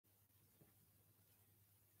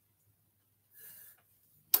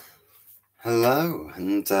Hello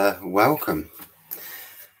and welcome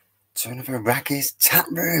to another Wraggys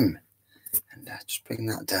Taproom. And just bring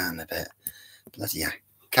that down a bit. Bloody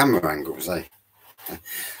camera angles, eh?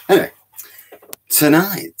 Anyway,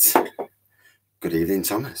 tonight, good evening,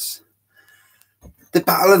 Thomas. The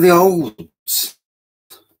Battle of the Olds.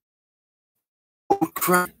 Old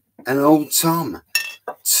Crab and Old Tom.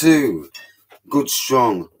 Two good,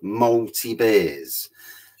 strong, malty beers.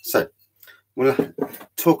 So, we'll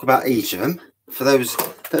talk about each of them for those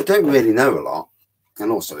that don't really know a lot,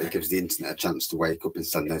 and also it gives the internet a chance to wake up and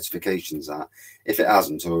send notifications out if it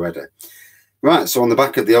hasn't already. Right, so on the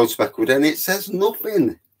back of the Old Speckled Hen, it says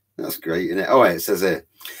nothing. That's great, isn't it? Oh, it says here,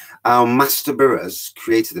 our master brewers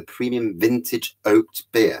created a premium vintage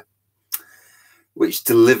oaked beer which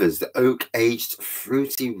delivers the oak-aged,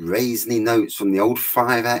 fruity, raisiny notes from the old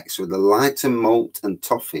 5X with the lighter malt and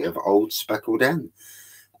toffee of Old Speckled Hen.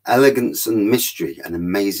 Elegance and mystery and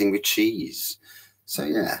amazing with cheese. So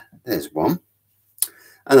yeah, there's one.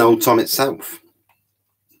 And Old Tom itself.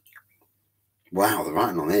 Wow, the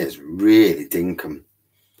writing on here is really dinkum.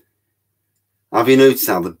 Have you noticed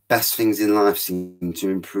how the best things in life seem to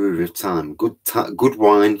improve with time? Good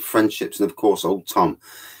wine, friendships, and of course Old Tom.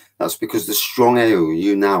 That's because the strong ale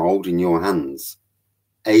you now hold in your hands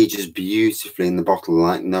ages beautifully in the bottle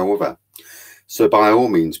like no other. So by all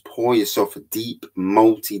means, pour yourself a deep,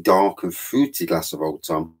 malty, dark and fruity glass of Old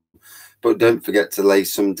Tom. But don't forget to lay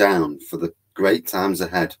some down for the great times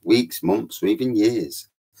ahead. Weeks, months, or even years.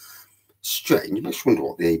 Strange. I just wonder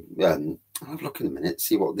what the... I'll have a look in a minute,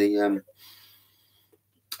 see what the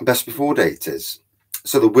best before date is.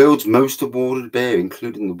 So the world's most awarded beer,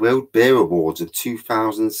 including the World Beer Awards of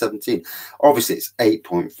 2017. Obviously, it's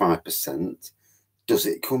 8.5%. Does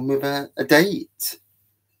it come with a date?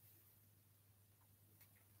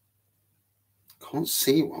 Can't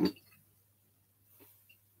see one.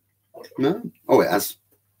 No. Oh, it has.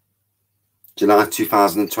 July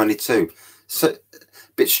 2022. So a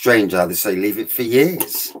bit strange how they say leave it for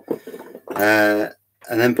years. And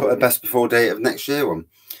then put a best before date of next year on.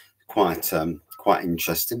 Quite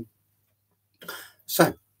interesting.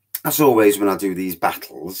 So, as always when I do these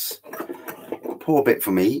battles, pour a bit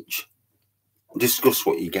from each, discuss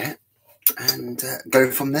what you get, and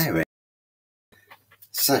go from there.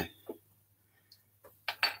 So,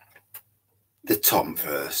 the Tom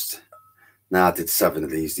first. Now, I did 7 of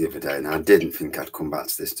these the other day, and I didn't think I'd come back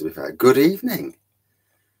to this, to be fair. Good evening.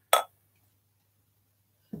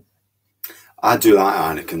 I do like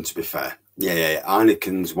Heineken, to be fair. Yeah.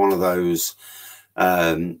 Heineken's one of those...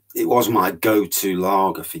 it was my go-to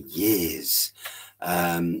lager for years.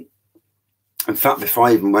 In fact, before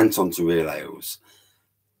I even went on to real ales,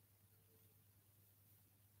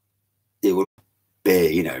 it would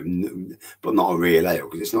be, you know, but not a real ale,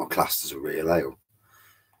 because it's not classed as a real ale.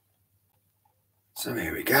 So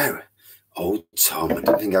here we go. Old Tom. I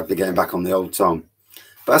don't think I'd be getting back on the Old Tom,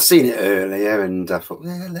 but I've seen it earlier and I thought,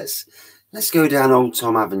 yeah, let's go down Old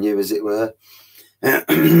Tom Avenue, as it were.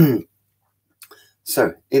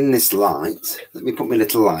 So in this light, let me put my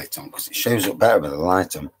little light on because it shows up better with the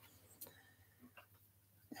light on.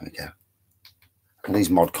 There we go. And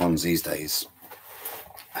these mod cons these days,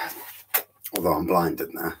 although I'm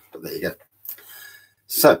blinded now, but there you go.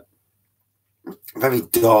 So very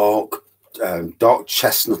dark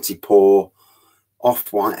chestnutty pour,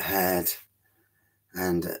 off-white head,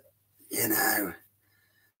 and you know,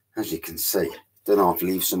 as you can see, don't half to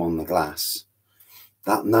leave some on the glass.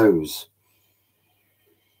 That nose,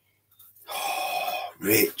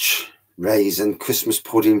 rich raisin, Christmas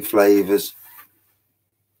pudding flavours.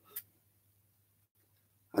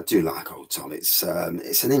 I do like Old Tom. It's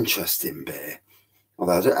an interesting beer.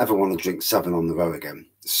 Although I don't ever want to drink 7 on the row again,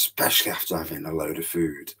 especially after having a load of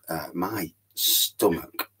food. My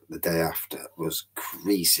stomach the day after was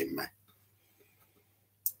creasing me.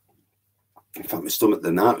 In fact, my stomach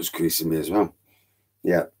the night was creasing me as well.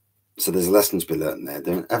 Yeah. So there's a lesson to be learned there.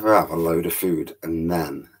 Don't ever have a load of food and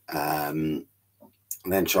then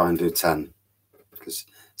try and do 10. Because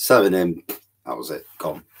 7 in, that was it,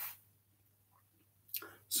 gone.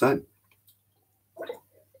 So,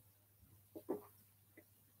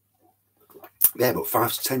 yeah, but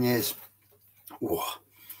 5 to 10 years. Whoa.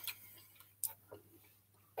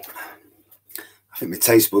 I think my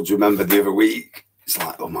taste buds remembered the other week. It's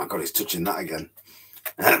like, oh my God, it's touching that again.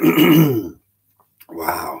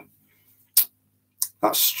 Wow.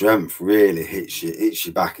 That strength really hits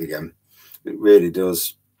you back again. It really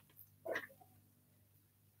does.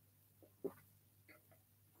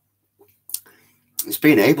 It's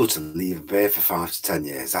being able to leave a beer for 5 to 10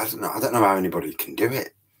 years. I don't know how anybody can do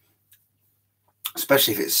it.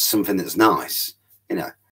 Especially if it's something that's nice, you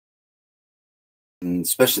know. and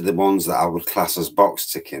especially the ones that I would class as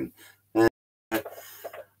box ticking,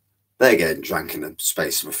 they're getting drank in the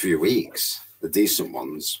space of a few weeks, the decent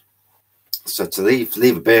ones. So to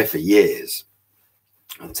leave a beer for years,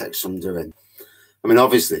 I'll take some doing. I mean,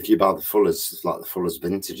 obviously, if you buy the Fullers, like the Fullers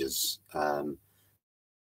vintages,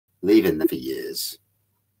 leaving them for years,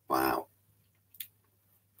 wow,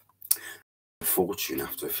 a fortune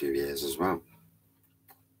after a few years as well.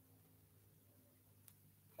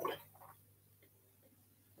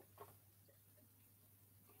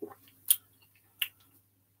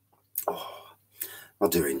 Oh, I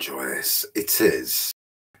do enjoy this. It is.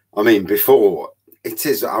 I mean, before, it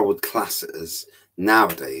is, I would class it as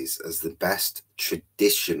nowadays as the best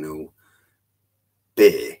traditional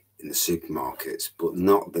beer in the supermarkets, but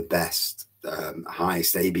not the best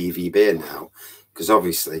highest ABV beer now, because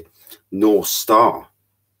obviously North Star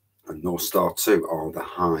and North Star 2 are the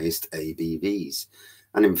highest ABVs.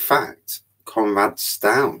 And in fact, Conrad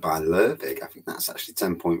Stout by Lervig, I think that's actually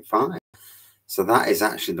 10.5. So that is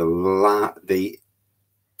actually the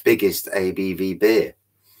biggest ABV beer.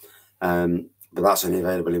 But that's only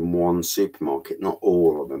available in one supermarket, not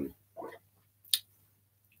all of them.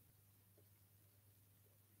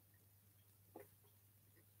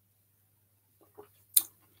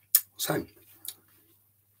 So,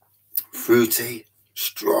 fruity,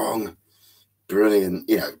 strong, brilliant,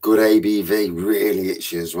 you know, good ABV, really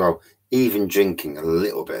itchy as well. Even drinking a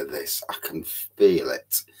little bit of this, I can feel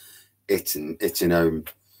it. It's in home.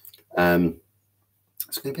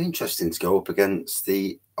 It's going to be interesting to go up against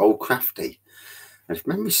the Old Crafty. And if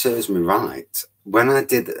memory serves me right, when I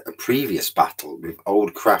did a previous battle with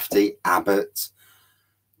Old Crafty, Abbott,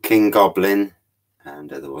 King Goblin, and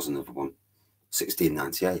there was another one,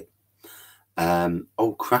 1698.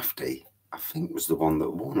 Old Crafty, I think, was the one that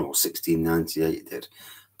won, or 1698 did.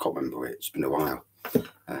 Can't remember which. It's been a while.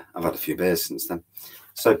 I've had a few beers since then.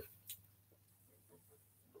 So,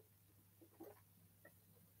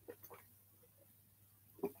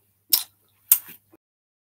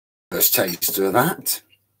 first taster of that,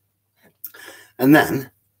 and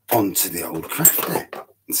then on to the Old Crafty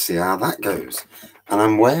and see how that goes. And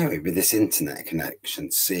I'm wary with this internet connection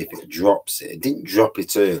to see if it drops it. It didn't drop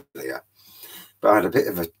it earlier, but I had a bit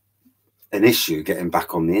of an issue getting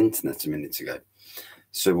back on the internet a minute ago.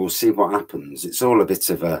 So we'll see what happens. It's all a bit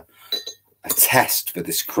of a test for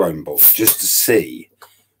this Chromebook, just to see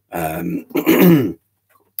to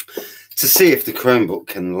see if the Chromebook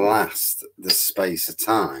can last the space of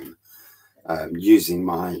time using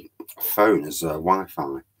my phone as a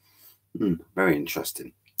Wi-Fi. Very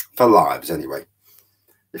interesting. For lives, anyway.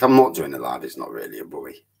 If I'm not doing a live, it's not really a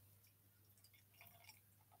worry.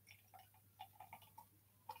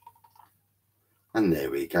 And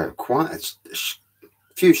there we go. Quite a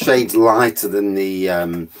few shades lighter than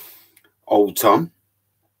the Old Tom.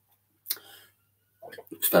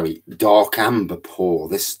 It's very dark amber pour,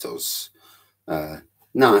 this does.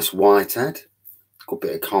 Nice white head. Good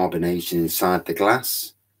bit of carbonation inside the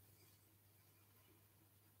glass.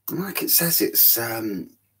 Like it says, it's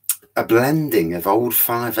a blending of Old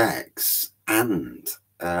 5X and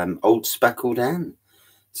Old Speckled Hen.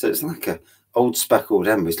 So it's like a Old Speckled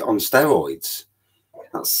Hen on steroids.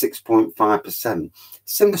 That's 6.5%.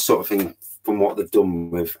 Similar sort of thing from what they've done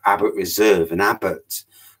with Abbott Reserve and Abbott,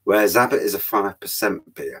 whereas Abbott is a 5%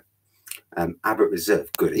 beer. Abbott Reserve,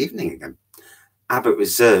 good evening again. Abbott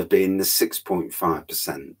Reserve being the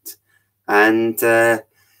 6.5%. And I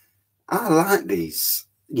like these,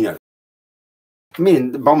 you know. I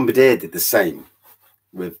mean, the Bombardier did the same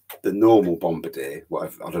with the normal Bombardier.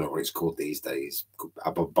 Whatever, I don't know what it's called these days.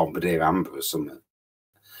 Bombardier Amber or something.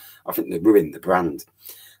 I think they ruined the brand.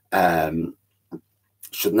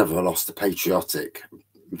 Should never have lost the patriotic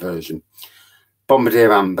version.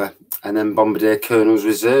 Bombardier Amber, and then Bombardier Colonel's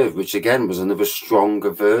Reserve, which again was another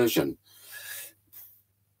stronger version.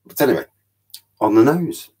 But anyway, on the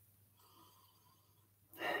nose.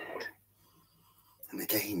 And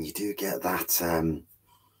again, you do get that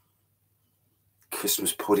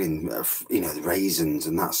Christmas pudding, you know, the raisins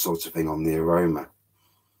and that sort of thing on the aroma.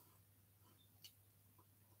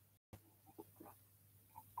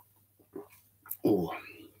 Oh,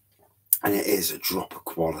 and it is a drop of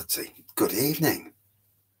quality. Good evening.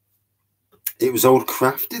 It was Old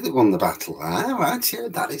Crafty that won the battle. Ah, right, yeah,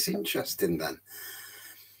 that is interesting then.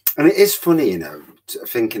 And it is funny, you know,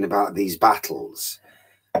 thinking about these battles,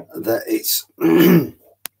 that it's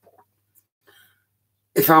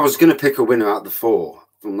if I was going to pick a winner out of the four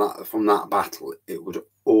from that battle, it would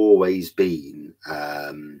always be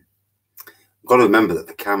got to remember that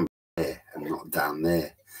the camera there and not down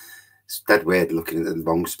there. It's dead weird looking at the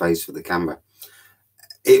wrong space for the camera.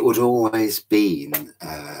 it would always been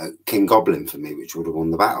King Goblin for me, which would have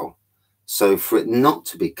won the battle. So for it not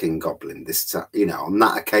to be King Goblin this time, you know, on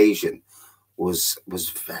that occasion, was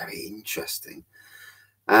very interesting.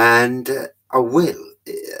 And I will,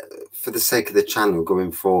 for the sake of the channel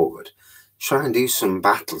going forward, try and do some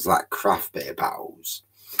battles like craft beer battles.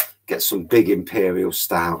 Get some big imperial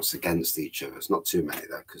stouts against each other. It's not too many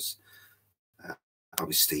though, because I'll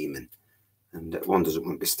be steaming, and one doesn't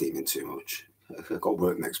want to be steaming too much. I've got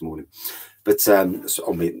work next morning, but so,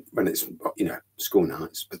 I mean, when it's, you know, school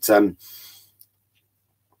nights. But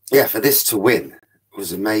yeah, for this to win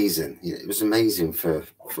was amazing. You know, it was amazing for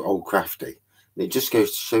old Crafty. And it just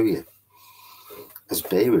goes to show you, as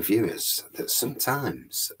beer reviewers, that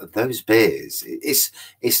sometimes those beers,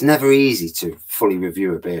 it's never easy to fully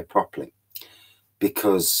review a beer properly,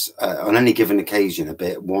 because on any given occasion,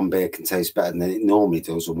 one beer can taste better than it normally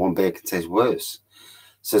does, and one beer can taste worse.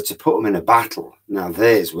 So to put them in a battle, now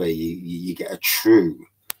there's where you get a true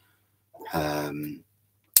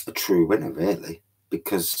winner, really,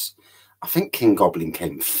 because I think King Goblin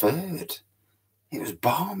came third. It was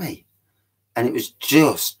balmy, and it was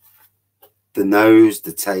just the nose,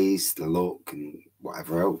 the taste, the look, and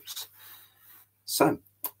whatever else. So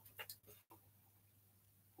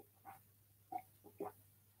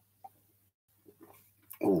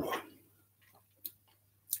oh,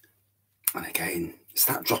 and again, it's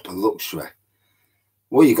that drop of luxury.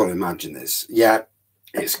 What you got to imagine is, yeah,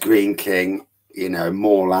 it's Greene King, you know,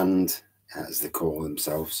 moorland, as they call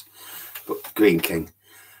themselves, but Greene King.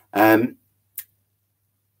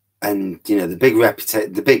 And you know, the big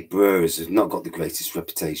brewers have not got the greatest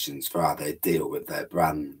reputations for how they deal with their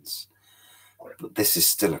brands, but this is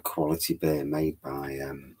still a quality beer made by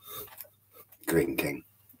Greene King,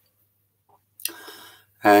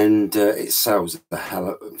 and it sells the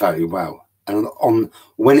hell very well. And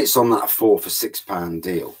when it's on that £4 for £6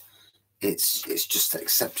 deal, it's just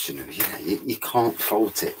exceptional. You know, you can't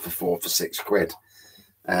fault it for £4 for £6.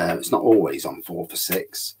 It's not always on 4 for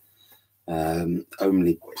 6.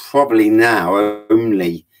 Only probably now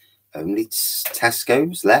only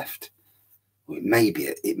Tesco's left. It may be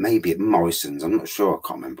at Morrison's. I'm not sure. I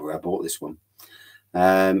can't remember where I bought this one.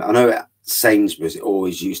 I know at Sainsbury's it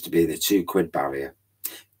always used to be the £2 barrier.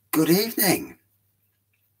 Good evening.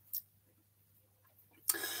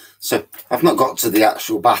 So I've not got to the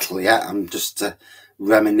actual battle yet. I'm just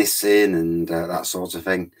reminiscing and that sort of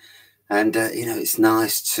thing. And you know, it's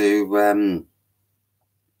nice to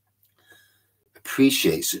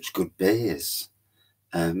appreciate such good beers.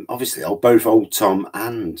 Obviously, both Old Tom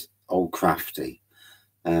and Old Crafty,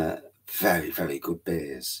 very, very good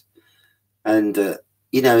beers. And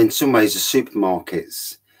you know, in some ways, the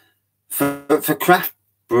supermarkets, for craft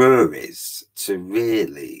breweries to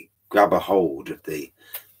really grab a hold of the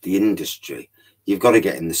industry, you've got to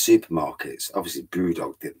get in the supermarkets. Obviously,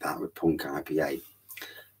 Brewdog did that with Punk IPA,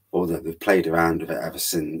 although they've played around with it ever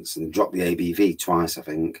since and dropped the ABV twice, I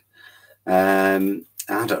think. I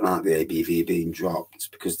don't like the ABV being dropped,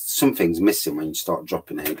 because something's missing when you start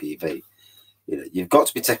dropping ABV. You know, you've got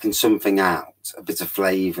to be taking something out, a bit of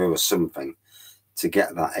flavour or something, to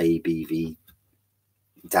get that ABV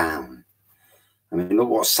down. I mean, look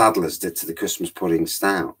what Sadler's did to the Christmas pudding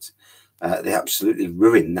stout. They absolutely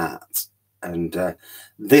ruined that. And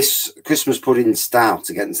this Christmas pudding stout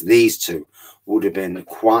against these two would have been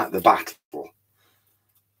quite the battle.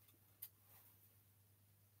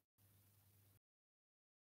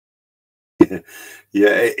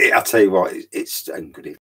 Yeah, I'll tell you what, it's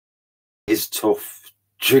good. It's tough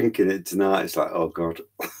drinking it tonight. It's like, oh God,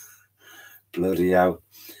 bloody hell.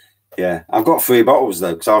 Yeah, I've got 3 bottles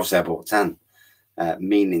though, because obviously I bought 10,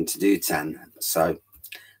 meaning to do 10. So,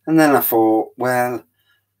 and then I thought, well,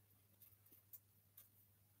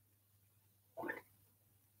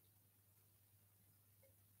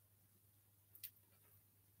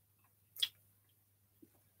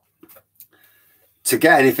 to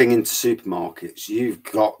get anything into supermarkets, you've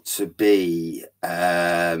got to be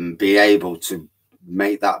able to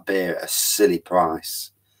make that beer at a silly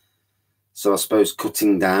price. So I suppose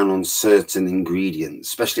cutting down on certain ingredients,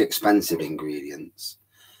 especially expensive ingredients,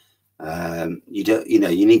 you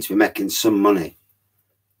need to be making some money,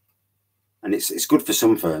 and it's good for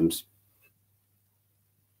some firms.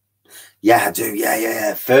 Yeah, I do.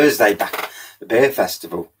 Yeah. Thursday back at the beer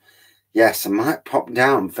festival. Yes, I might pop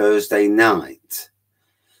down Thursday night.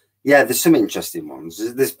 Yeah, there's some interesting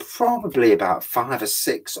ones. There's probably about 5 or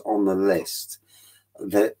 6 on the list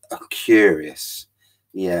that are curious.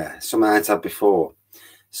 Yeah, some I had had before.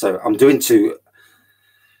 So I'm on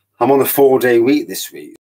a 4-day week this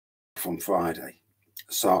week from Friday.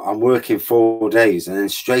 So I'm working 4 days, and then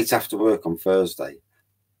straight after work on Thursday,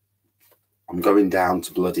 I'm going down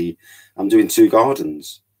to I'm doing 2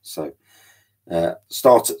 gardens. So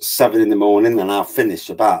start at 7 in the morning and I'll finish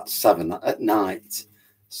about 7 at night.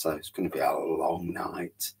 So it's going to be a long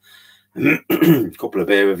night. A couple of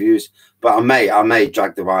beer reviews, but I may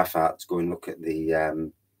drag the wife out to go and look at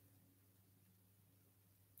the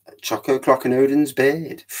Choco Clock and Odin's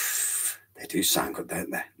beard. They do sound good,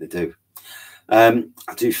 don't they? They do. I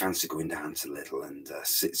do fancy going down to Lidl and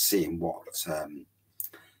seeing what's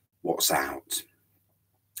out.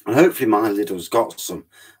 And hopefully my Lidl's got some.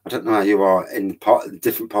 I don't know how you are in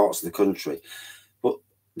different parts of the country, but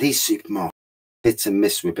these supermarkets hit and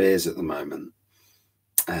miss with beers at the moment.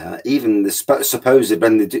 Even the supposed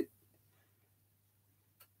when they do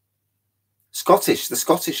the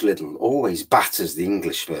Scottish Lidl always batters the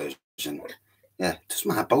English version. Yeah, does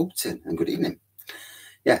my bolting and good evening.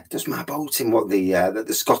 Yeah, does my bolting what that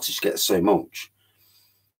the Scottish get so much.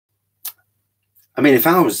 I mean, if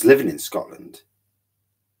I was living in Scotland,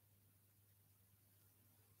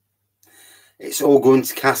 it's all going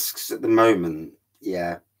to casks at the moment.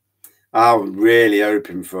 Yeah, I'm really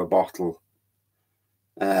hoping for a bottle.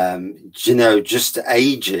 You know, just to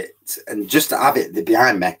age it and just to have it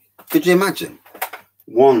behind me. Could you imagine?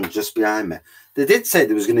 One just behind me. They did say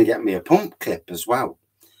they was going to get me a pump clip as well.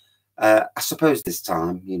 I suppose this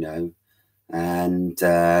time, you know, and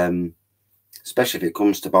especially if it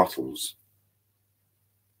comes to bottles.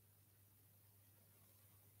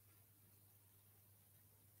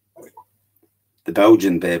 The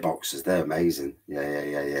Belgian beer boxes, they're amazing.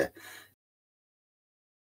 Yeah.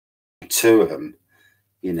 2 of them,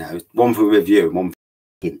 you know, one for review and one for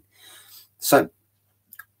in. So,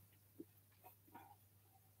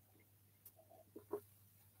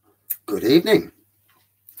 good evening.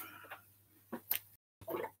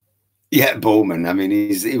 Yeah, Bowman. I mean,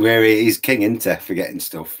 he's king into forgetting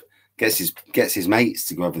stuff. Gets his mates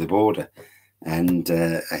to go over the border, and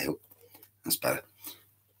that's better.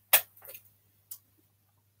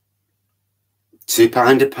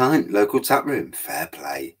 £2 a pint, local tap room. Fair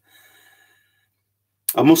play.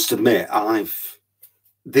 I must admit,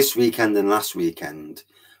 this weekend and last weekend,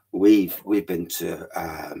 we've been to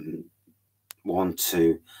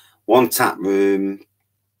one tap room,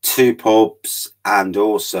 2 pubs, and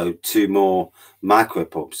also 2 more micro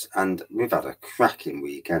pubs, and we've had a cracking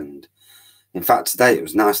weekend. In fact, today it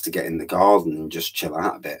was nice to get in the garden and just chill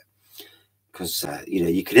out a bit, because you know,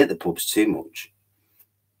 you can hit the pubs too much.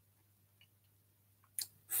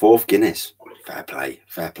 4th Guinness. Fair play,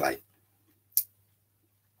 fair play.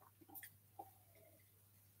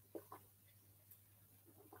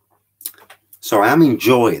 So I am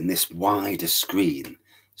enjoying this wider screen.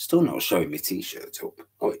 Still not showing my t-shirt up.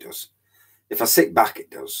 Oh, it does. If I sit back, it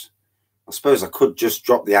does. I suppose I could just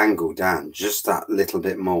drop the angle down just that little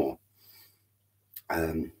bit more.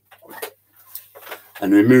 And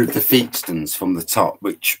remove the featstons from the top,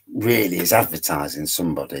 which really is advertising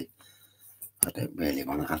somebody. I don't really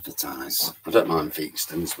want to advertise. I don't mind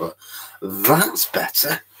featstons, but that's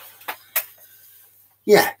better.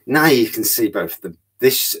 Yeah, now you can see both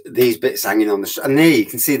these bits hanging on the and there you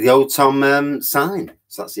can see the Old Tom sign,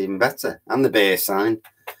 so that's even better, and the beer sign.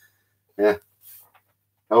 Yeah,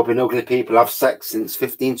 helping ugly people have sex since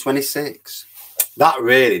 1526. That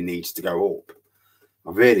really needs to go up.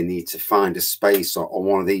 I really need to find a space on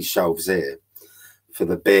one of these shelves here for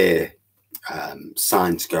the beer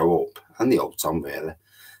sign to go up, and the Old Tom really.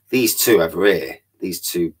 These 2 over here, these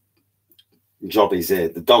 2 jobbies here,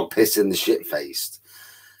 the dog piss and the shit faced.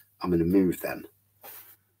 I'm going to move them.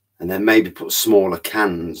 And then maybe put smaller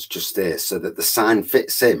cans just there so that the sign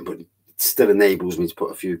fits in, but it still enables me to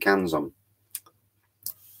put a few cans on.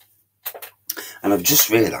 And I've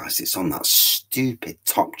just realised it's on that stupid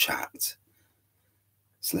top chat.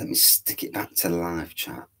 So let me stick it back to the live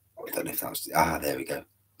chat. I don't know if that was... there we go.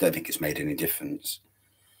 Don't think it's made any difference.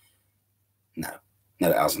 No,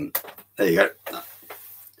 it hasn't. There you go.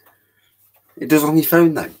 It does on your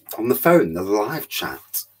phone, though. On the phone, the live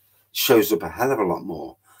chat shows up a hell of a lot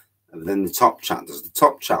more than the top chat does. The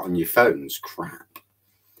top chat on your phone's crap.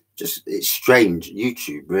 It's strange.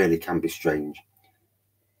 YouTube really can be strange.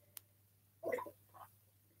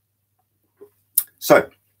 So,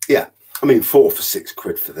 yeah, I mean, 4 for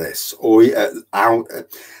 £6 for this. Or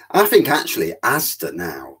I think actually Asda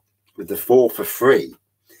now, with the 4 for £3,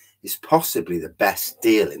 is possibly the best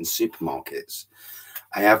deal in supermarkets.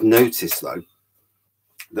 I have noticed, though,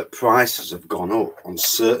 that prices have gone up on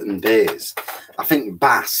certain beers. I think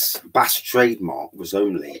Bass trademark was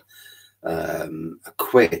only £1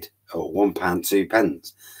 or £1 2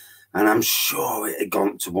 pence, and I'm sure it had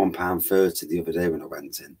gone to £1.30 the other day when I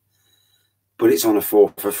went in. But it's on a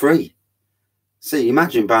 4 for £3. So you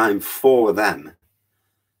imagine buying 4 of them,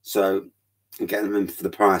 so and getting them for the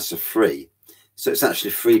price of 3. So it's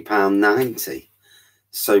actually £3.90.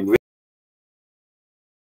 So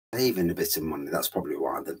saving a bit of money. That's probably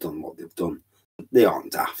why they've done what they've done. They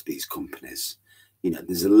aren't daft, these companies. You know,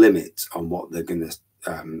 there's a limit on what they're going to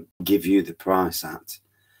give you the price at.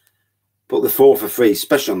 But the 4 for 3,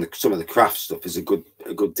 especially on some of the craft stuff, is a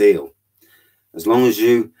good deal. As long as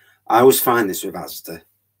I always find this with Asda.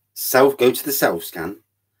 Go to the self-scan,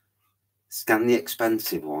 scan the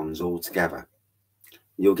expensive ones all together.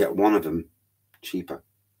 You'll get one of them cheaper,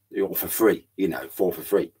 or for free. You know, 4 for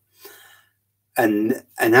 3. And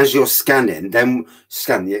as you're scanning, then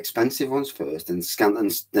scan the expensive ones first, and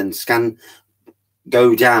then scan.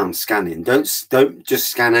 Go down scanning. Don't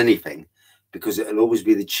just scan anything, because it'll always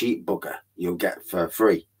be the cheap bugger you'll get for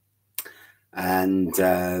free. And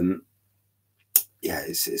yeah,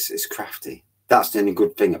 it's crafty. That's the only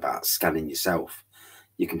good thing about scanning yourself.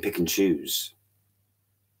 You can pick and choose.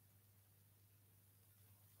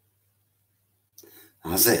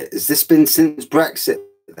 Has it? Has this been since Brexit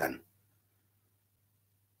then?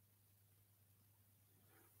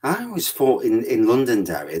 I always thought in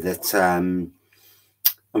Londonderry that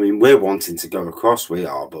I mean, we're wanting to go across, we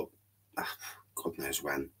are, but God knows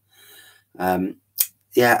when.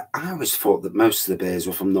 Yeah, I always thought that most of the beers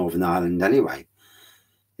were from Northern Ireland anyway.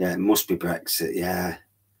 Yeah, it must be Brexit. Yeah,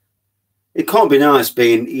 it can't be nice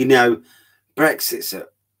being, you know, Brexit's I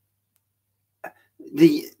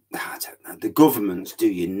don't know. The governments do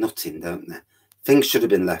you nothing, don't they? Things should have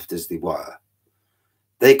been left as they were.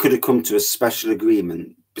 They could have come to a special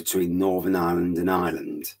agreement between Northern Ireland and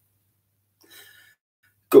Ireland.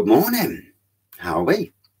 Good morning. How are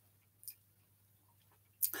we?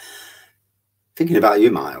 Thinking about you,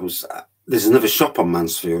 Miles. There's another shop on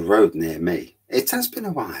Mansfield Road near me. It has been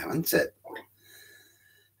a while, hasn't it?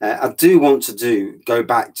 I do want to go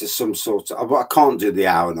back to some sort of. I can't do the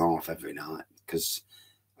hour and a half every night because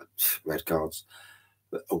red cards.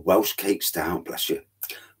 A Welsh cake stout, bless you.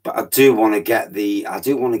 But I do want to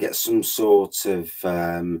get some sort of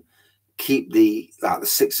keep the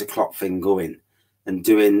 6 o'clock thing going, and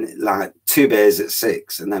doing like 2 beers at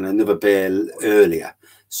 6 and then another beer earlier,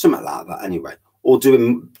 something like that anyway. Or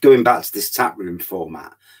going back to this taproom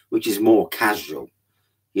format, which is more casual.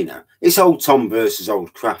 You know, it's old Tom versus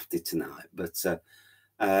old Crafty tonight, but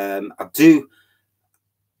I do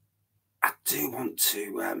want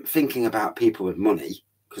to thinking about people with money,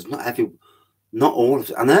 because not all of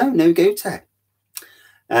it. I know, no go to.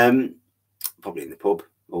 Probably in the pub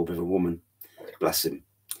or with a woman, bless him.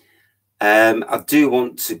 I do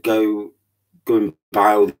want to go and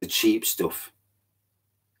buy all the cheap stuff.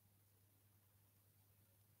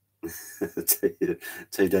 Tell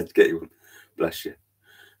your dad to get you one, bless you.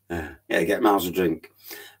 Yeah, get Miles a drink.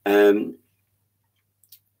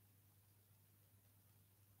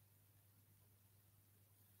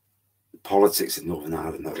 Politics in Northern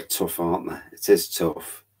Ireland are tough, aren't they? It is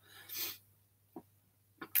tough.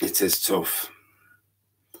 It is tough.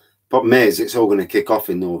 Problem is, it's all going to kick off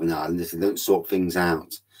in Northern Ireland if they don't sort things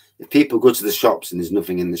out. If people go to the shops and there's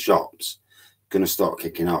nothing in the shops, it's going to start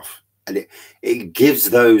kicking off. And it gives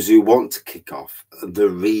those who want to kick off the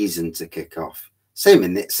reason to kick off. Same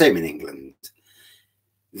in England.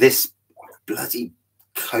 This bloody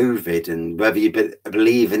COVID, and whether you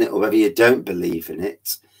believe in it or whether you don't believe in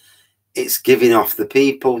it, it's giving off the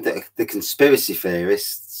people, the conspiracy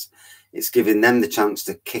theorists, it's giving them the chance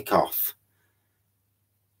to kick off.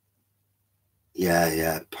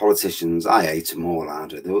 Yeah, politicians, I hate them all,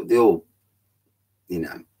 they all, you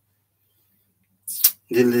know,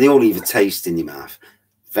 they all leave a taste in your mouth.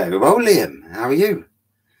 Very well, Liam, how are you?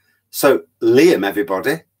 So Liam,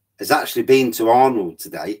 everybody, has actually been to Arnold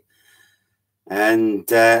today, and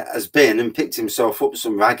has been and picked himself up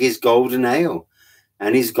some Wraggys golden ale,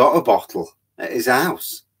 and he's got a bottle at his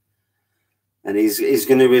house, and he's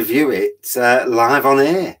going to review it live on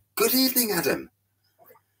air. Good evening, Adam.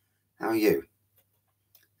 How are you?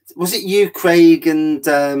 Was it you, Craig, and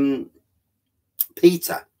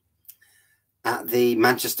Peter at the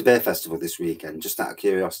Manchester Beer Festival this weekend, just out of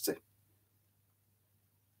curiosity?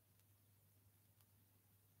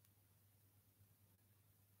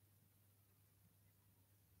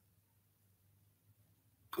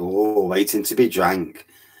 Oh, waiting to be drank.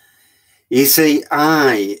 You see,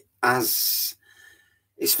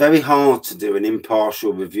 it's very hard to do an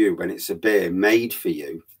impartial review when it's a beer made for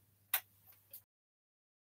you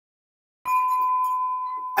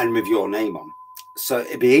and with your name on. So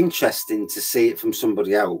it'd be interesting to see it from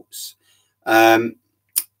somebody else. Is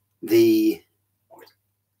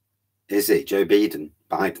it Joe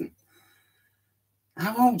Biden?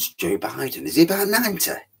 How old's Joe Biden? Is he about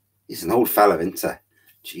 90? He's an old fella, isn't he?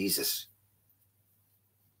 Jesus.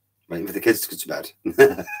 Waiting for the kids to go to bed.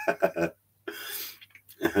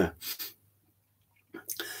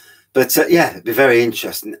 But yeah, it'd be very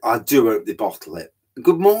interesting. I do hope they bottle it.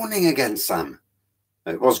 Good morning again, Sam.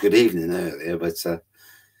 It was good evening earlier, but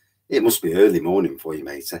it must be early morning for you,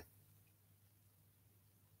 matey.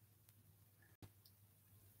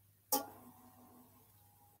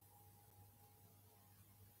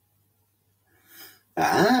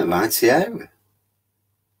 Ah, rightio.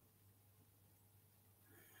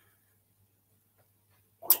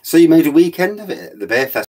 So you made a weekend of it at the Beer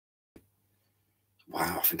Festival?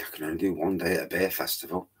 Wow, I think I can only do one day at a beer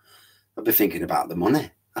festival. I'd be thinking about the money.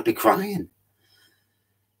 I'd be crying.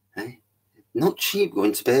 Hey, not cheap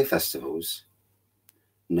going to beer festivals.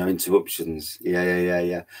 No interruptions.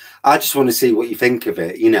 Yeah. I just want to see what you think of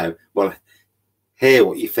it. You know, well, hear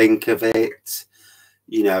what you think of it.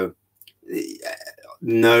 You know,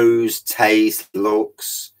 nose, taste,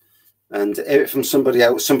 looks, and hear it from somebody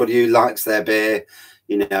else, somebody who likes their beer.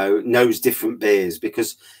 You know, knows different beers,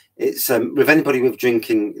 because it's with anybody with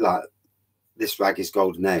drinking like this Wraggys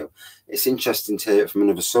Golden Ale, it's interesting to hear it from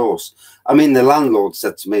another source. I mean, the landlord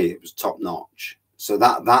said to me it was top notch, so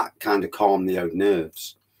that kind of calmed the old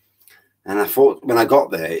nerves. And I thought when I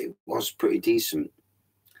got there, it was pretty decent.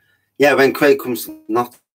 Yeah, when Craig comes to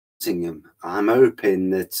Nottingham, I'm hoping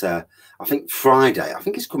that I think Friday. I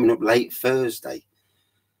think it's coming up late Thursday,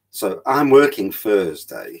 so I'm working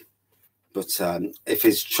Thursday. But if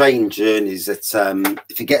his train journeys at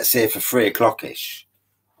if he gets here for 3 o'clock-ish,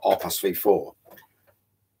 3:30, 4.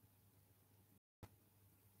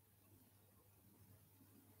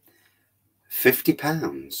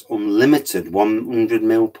 £50, unlimited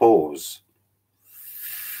 100ml pours.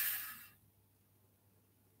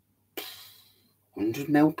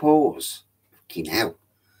 100ml pours. Fucking hell.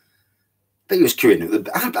 But he was queuing at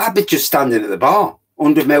the. I'd be just standing at the bar.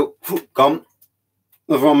 100ml, gone.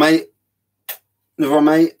 Another one, mate. Another one,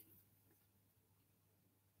 mate.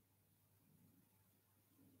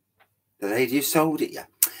 The lady who sold it, yeah.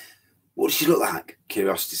 What does she look like?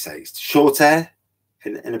 Curiosity says. Short hair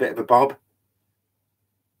and a bit of a bob.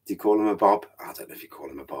 Do you call him a bob? I don't know if you call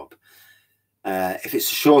him a bob. If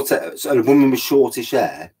it's a shorter, so a woman with shortish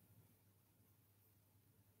hair.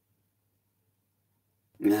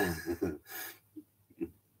 Yeah.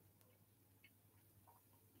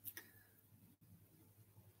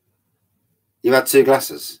 You had 2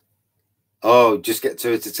 glasses? Oh, just get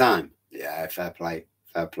 2 at a time? Yeah, fair play.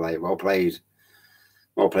 Fair play. Well played.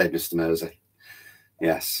 Well played, Mr. Mersey.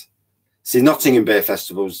 Yes. See, Nottingham Beer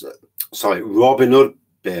Festival's, sorry, Robin Hood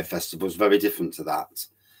Beer Festival is very different to that.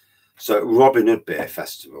 So at Robin Hood Beer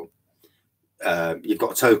Festival, you've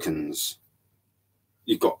got tokens.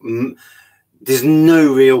 You've got, there's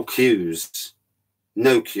no real queues.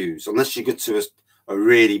 No queues, unless you go to a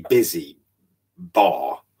really busy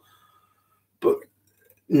bar. But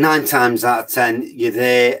 9 times out of 10, you're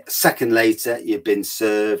there. A second later, you've been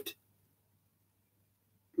served.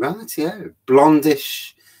 Right, yeah.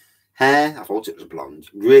 Blondish hair. I thought it was blonde.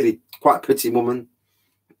 Really quite a pretty woman.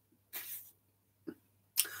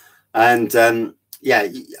 And yeah,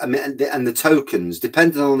 I mean, and the tokens,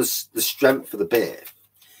 depending on the strength of the beer,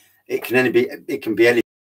 it can be any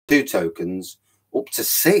 2 tokens up to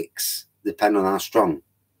 6, depending on how strong.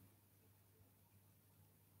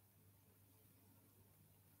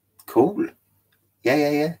 Cool.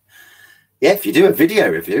 Yeah. If you do a video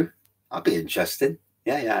review, that'd be interesting.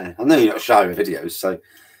 Yeah. I know you're not shy with videos, so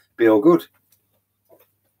be all good.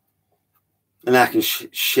 And I can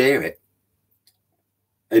share it.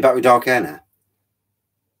 Are you back with dark hair now?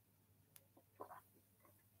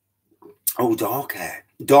 Oh, dark hair.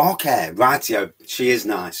 Dark hair. Rightio. She is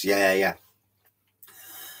nice. Yeah.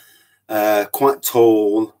 Quite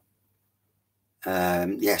tall.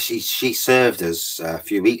 Yeah, she served us a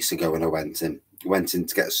few weeks ago when I went in. Went in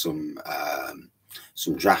to get some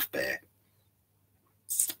draft beer.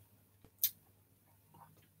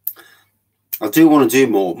 I do want to do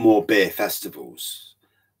more beer festivals.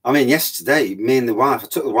 I mean, yesterday, me and the wife, I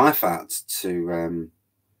took the wife out to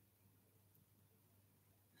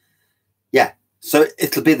yeah. So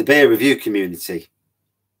it'll be the beer review community.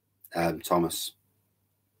 Thomas,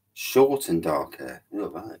 short and dark hair. Oh,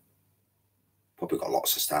 right. Probably got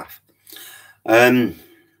lots of staff. I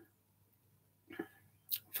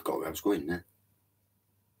forgot where I was going there.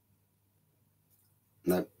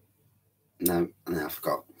 No, I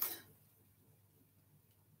forgot.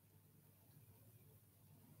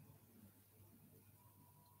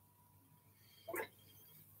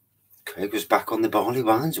 Craig was back on the barley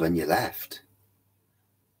wines when you left.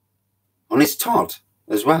 Oh on his Todd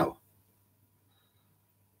as well.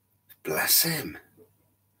 Bless him.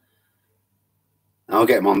 I'll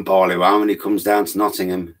get him on barley wine when he comes down to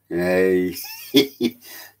Nottingham. Hey.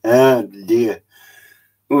 Oh dear.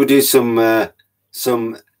 We'll do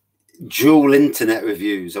some dual internet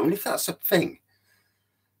reviews. I wonder if that's a thing.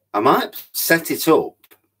 I might set it up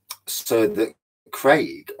so that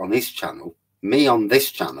Craig on his channel, me on this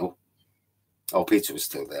channel. Oh, Peter was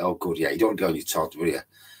still there. Oh, good. Yeah, you don't go on your Todd, will you?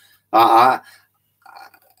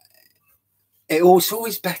 It's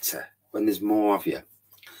always better when there's more of you.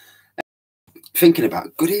 Thinking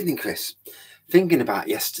about, good evening, Chris. Thinking about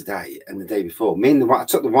yesterday and the day before. I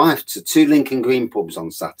took the wife to 2 Lincoln Green pubs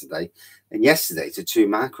on Saturday, and yesterday to 2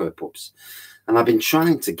 micro pubs. And I've been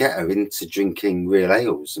trying to get her into drinking real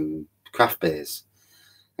ales and craft beers.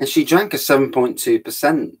 And she drank a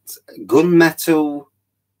 7.2% gunmetal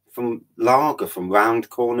from lager from Round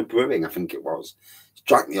Corner Brewing, I think it was. She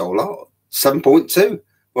drank the whole lot. 7.2.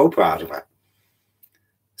 Well proud of her.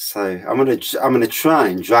 So I'm gonna try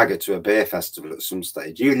and drag her to a beer festival at some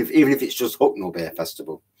stage, even if it's just Hucknall Beer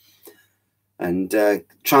Festival, and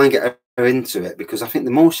try and get her into it, because I think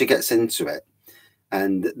the more she gets into it,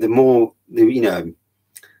 and the more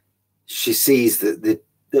she sees that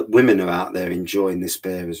women are out there enjoying this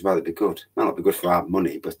beer as well, it'd be good. Might not be good for our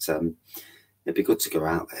money, but it'd be good to go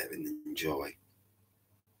out there and enjoy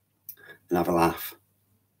and have a laugh.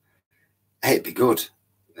 Hey, it'd be good.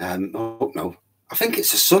 Hucknall. I think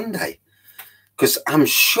it's a Sunday, because I'm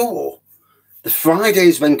sure the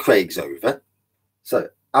Friday's when Craig's over. So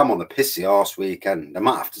I'm on a pissy arse weekend. I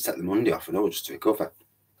might have to take the Monday off and all just to recover.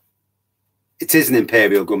 It is an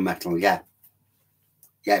Imperial gunmetal, yeah.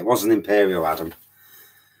 Yeah, it was an Imperial, Adam.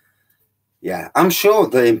 Yeah, I'm sure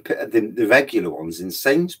the regular ones in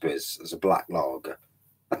Sainsbury's as a black lager.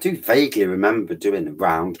 I do vaguely remember doing a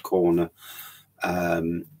Round Corner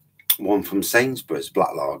one from Sainsbury's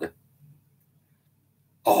black lager.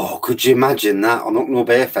 Oh, could you imagine that on Hucknall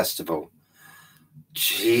Beer Festival?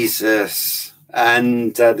 Jesus.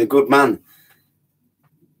 And the good man.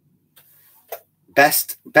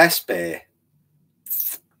 Best beer.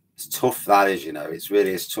 It's tough, that is, It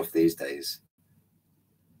really is tough these days.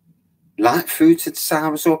 Light fruited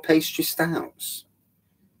sours or pastry stouts?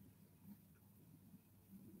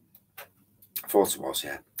 I thought it was,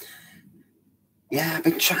 yeah. Yeah, I've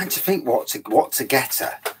been trying to think what to get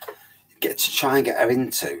her. To try and get her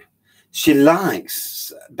into. She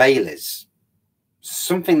likes Baileys.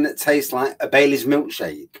 Something that tastes like a Baileys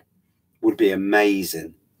milkshake would be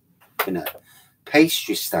amazing.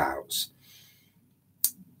 Pastry stouts.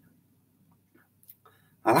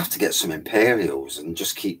 I'll have to get some Imperials and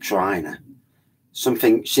just keep trying her.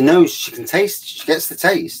 Something she knows she can taste. She gets the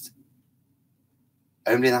taste.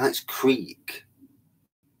 Only likes Creek.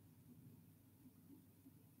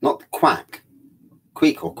 Not Quack.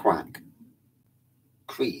 Creek or Quack?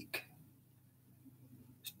 Creek.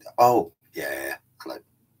 Oh, yeah. Hello.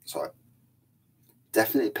 Sorry.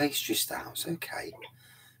 Definitely pastry stouts. Okay.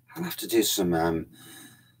 I'll have to do some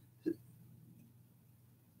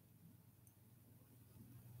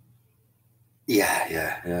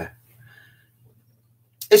yeah.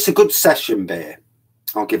 It's a good session beer.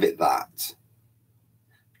 I'll give it that.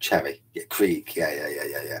 Cherry. Yeah, Creek.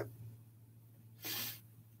 Yeah.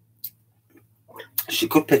 She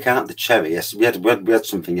could pick out the cherry. Yes, we had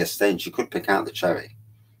something yesterday, and she could pick out the cherry.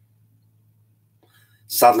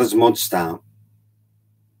 Sadler's Mud Stout.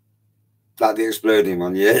 Like the exploding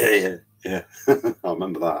one. Yeah. I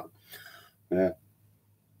remember that. Yeah.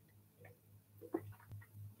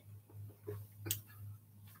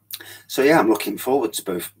 So yeah, I'm looking forward to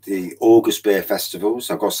both the August beer festivals.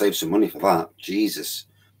 I've got to save some money for that. Jesus.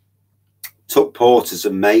 Tuck Porter's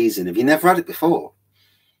amazing. Have you never had it before?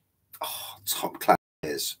 Oh, top class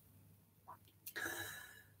beers.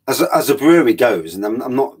 As a brewery goes, and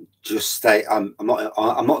I'm not just I'm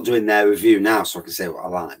not doing their review now, so I can say what I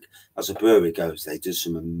like. As a brewery goes, they do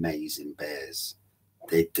some amazing beers.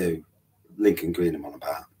 They do. Lincoln Green I'm on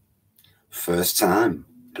about. First time.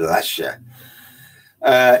 Bless you.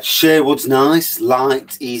 Sherwood's nice,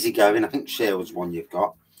 light, easy going. I think Sherwood's one you've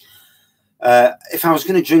got. If I was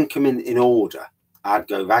going to drink them in order, I'd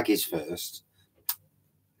go Wraggys first,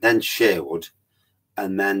 then Sherwood,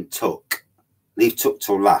 and then Tuck. Leave Tuck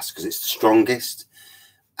till last because it's the strongest,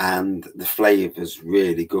 and the flavour's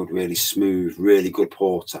really good, really smooth, really good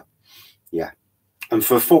porter. Yeah, and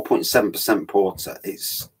for a 4.7% porter,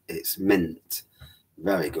 it's mint,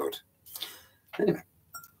 very good. Anyway.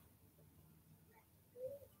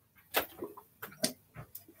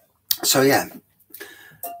 So yeah,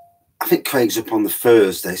 I think Craig's up on the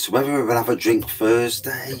Thursday. So whether we'll have a drink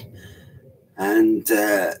Thursday and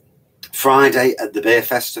Friday at the beer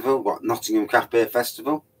festival, what, Nottingham Craft Beer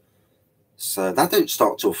Festival. So that don't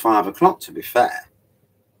start till 5 o'clock, to be fair.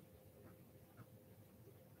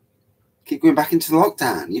 Keep going back into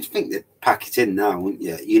lockdown. You'd think they'd pack it in now, wouldn't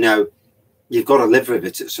you? You know, you've got to live with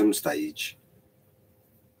it at some stage.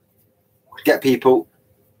 Get people,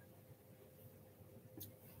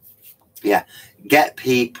 yeah, get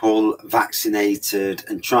people vaccinated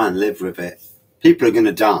and try and live with it. People are going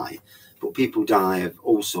to die, but people die of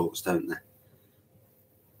all sorts, don't they?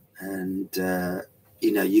 And,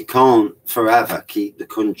 you know, you can't forever keep the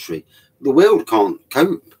country. The world can't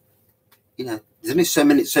cope. You know, there's only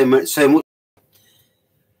so much.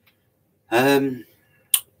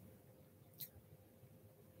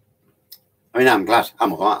 I mean, I'm glad.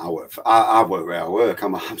 I'm all right. I work where I work.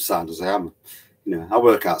 I'm sad as I am. You know, I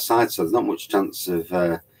work outside, so there's not much chance of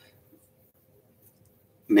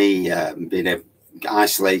me being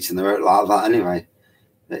isolated and like that. Anyway,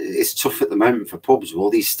 it's tough at the moment for pubs with all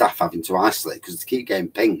these staff having to isolate because they keep getting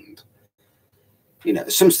pinged. You know,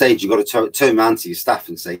 at some stage you've got to turn around to your staff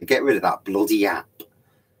and say, get rid of that bloody app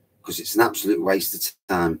because it's an absolute waste of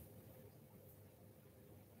time.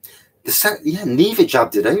 Yeah, neither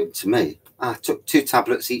jabbed it out to me. I took 2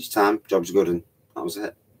 tablets each time. Job's good, and that was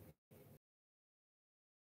it.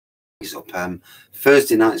 He's up.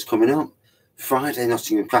 Thursday night's coming up. Friday,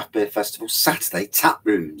 Nottingham Craft Beer Festival. Saturday,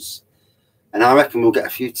 Taprooms. And I reckon we'll get a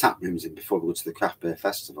few Taprooms in before we go to the Craft Beer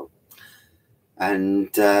Festival.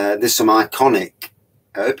 And there's some iconic.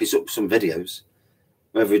 I hope he's up some videos.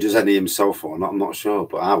 Whether he does any himself or not, I'm not sure,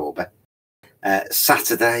 but I will be.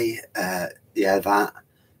 Saturday, yeah, that.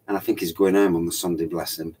 And I think he's going home on the Sunday,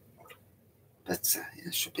 bless him. But yeah,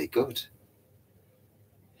 it should be good.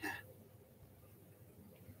 Yeah.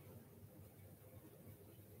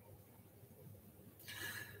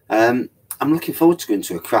 I'm looking forward to going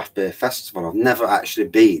to a craft beer festival. I've never actually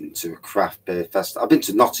been to a craft beer festival. I've been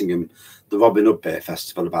to Nottingham, the Robin Hood Beer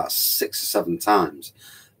Festival, about 6 or 7 times.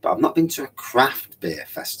 But I've not been to a craft beer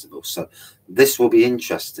festival. So this will be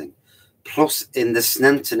interesting. Plus, in the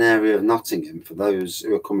Sneinton area of Nottingham, for those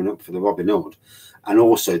who are coming up for the Robin Hood, and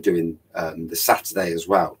also doing the Saturday as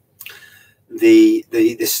well. The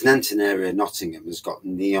Sneinton area of Nottingham has got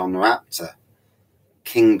Neon Raptor,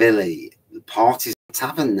 King Billy, the Party's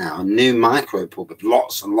Tavern now, a new micro pub with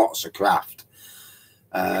lots and lots of craft.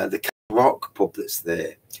 The Rock pub that's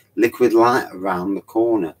there, Liquid Light around the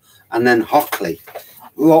corner, and then Hockley,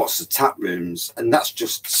 lots of tap rooms, and that's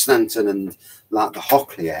just Sneinton and like the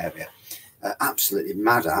Hockley area. Absolutely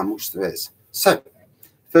mad at how much there is. So,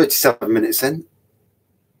 37 minutes in.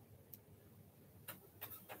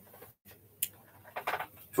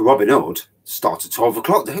 For Robin Hood, start at 12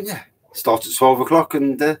 o'clock, don't you? Start at 12 o'clock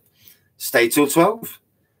and stay till 12,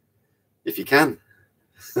 if you can.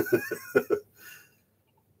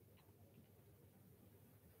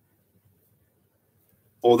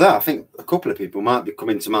 Although I think a couple of people might be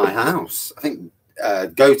coming to my house. I think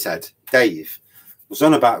Goathead, Dave, was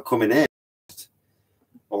on about coming in.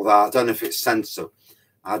 Although I don't know if it's sensible.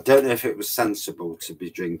 I don't know if it was sensible to be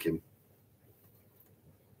drinking.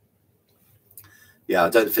 Yeah, I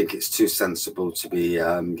don't think it's too sensible to be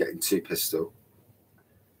getting too pissed up.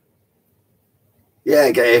 Yeah,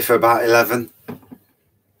 get here for about 11.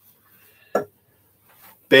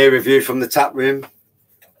 Beer review from the tap room.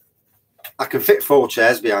 I can fit 4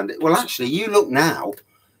 chairs behind it. Well, actually, you look now,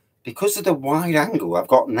 because of the wide angle I've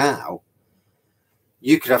got now,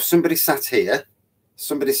 you could have somebody sat here,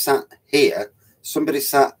 somebody sat here, somebody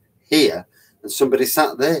sat here, and somebody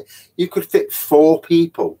sat there. You could fit 4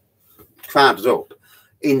 people crowded up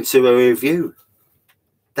into a review.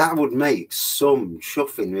 That would make some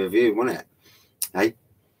chuffing review, wouldn't it? Hey,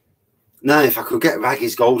 now if I could get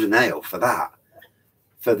Wraggys Golden Ale for that,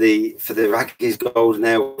 for the Wraggys Golden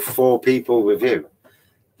Ale 4 people review,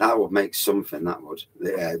 that would make something. That would,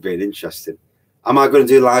 yeah, it'd be interesting. Am I going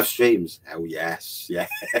to do live streams? Oh yes, yeah,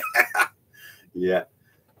 yeah,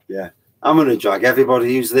 yeah. I'm going to drag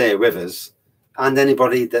everybody who's there with us, and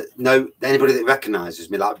anybody that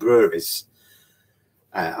recognises me, like breweries.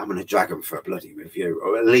 I'm going to drag them for a bloody review,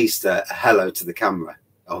 or at least a hello to the camera.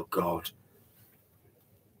 Oh God,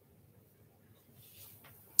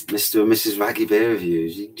 Mr. and Mrs. Wraggy Beer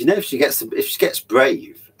Reviews. You know, if she gets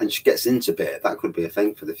brave and she gets into beer, that could be a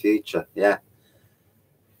thing for the future. Yeah,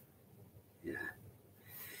 yeah.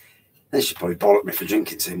 Then she'd probably bollock me for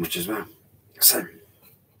drinking too much as well. So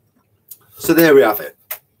there we have it.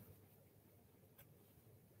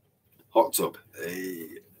 Hot tub.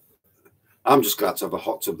 I'm just glad to have a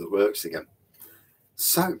hot tub that works again.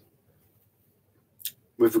 So,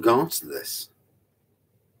 with regards to this,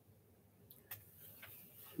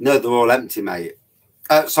 no, they're all empty, mate.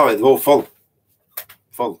 Sorry, they're all full.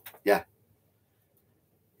 Full, yeah.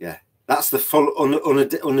 Yeah. That's the full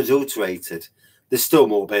unadulterated. There's still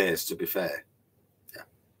more beers, to be fair. Yeah.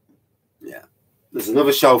 Yeah. There's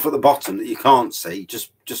another shelf at the bottom that you can't see,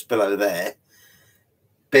 just below there.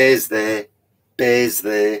 Beers there, beers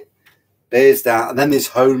there, beers down, and then there's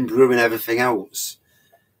home brew and everything else.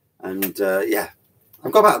 And yeah,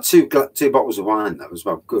 I've got about two bottles of wine though as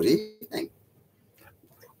well. Good evening.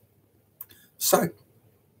 So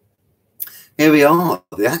here we are,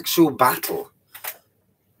 the actual battle,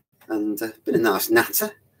 and been a nice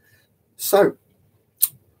natter. So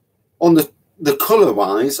on the colour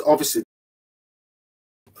wise, obviously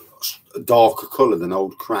a darker colour than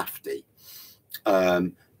Old Crafty.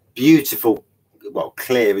 Beautiful, well,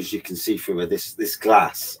 clear as you can see through this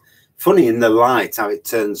glass. Funny in the light how it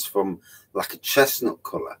turns from like a chestnut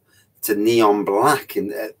colour to neon black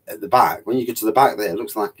at the back. When you get to the back there, it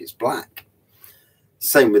looks like it's black.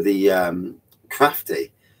 Same with the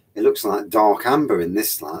Crafty. It looks like dark amber in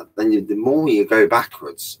this light. Then the more you go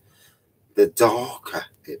backwards, the darker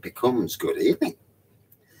it becomes. Good evening.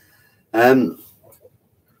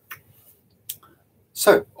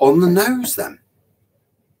 So on the nose then.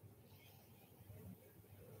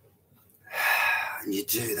 And you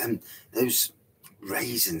do them, those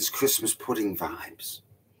raisins, Christmas pudding vibes.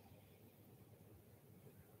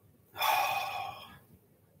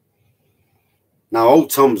 Now,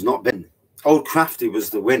 Old Tom's not been. Old Crafty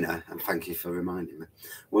was the winner, and thank you for reminding me,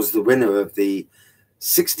 was the winner of the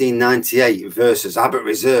 1698 versus Abbott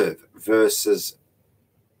Reserve versus,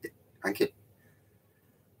 thank you.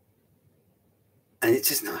 And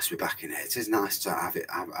it is nice to be back in it. It is nice to have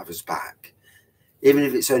us back. Even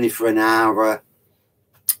if it's only for an hour.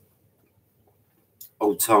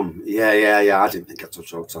 Old Tom, yeah. I didn't think I'd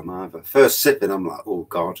touch Old Tom either. First sipping, I'm like, oh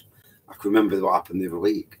God. I can remember what happened the other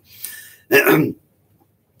week.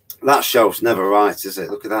 That shelf's never right, is it?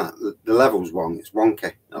 Look at that. The level's wrong. It's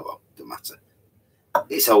wonky. Oh well, doesn't matter.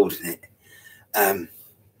 It's old, isn't it?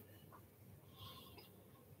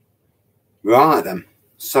 Right then.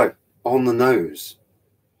 So on the nose.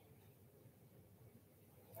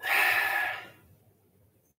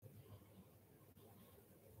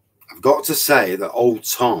 I've got to say that Old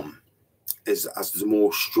Tom has a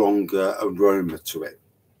more stronger aroma to it.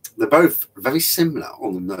 They're both very similar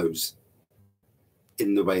on the nose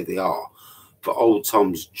in the way they are, but Old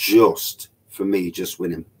Tom's just, for me, just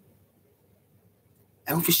winning.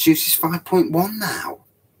 Elvis Juice is 5.1 now.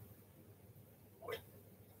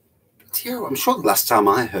 I'm sure the last time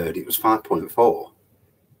I heard it was 5.4.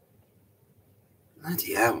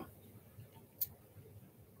 Bloody hell.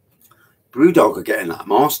 Brewdog are getting that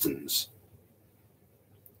Marston's.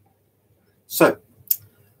 So,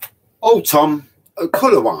 Old Tom,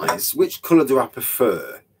 colour-wise, which colour do I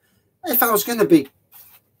prefer? If I was going to be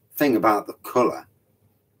thing about the colour,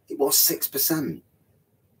 it was 6%.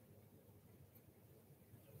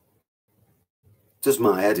 Does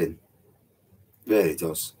my head in. Really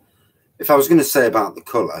does. If I was going to say about the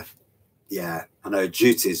colour, yeah, I know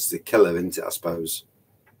duty's the killer, isn't it, I suppose.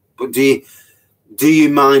 But do you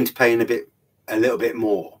mind paying a little bit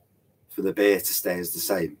more for the beer to stay as the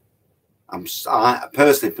same? I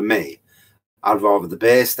personally, for me, I'd rather the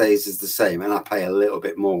beer stays as the same and I pay a little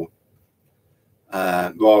bit more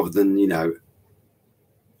rather than, you know,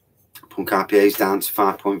 Punk IPA's down to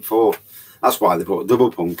 5.4. That's why they brought a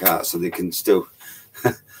double Punk out, so they can still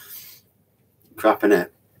crap in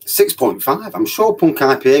it. 6.5. I'm sure Punk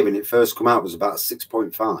IPA when it first came out was about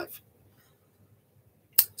 6.5.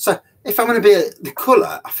 So if I'm going to be the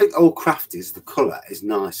colour, I think Old Crafty's, the colour is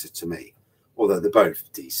nicer to me, although they're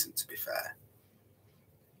both decent, to be fair.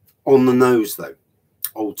 On the nose, though,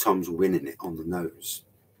 Old Tom's winning it on the nose.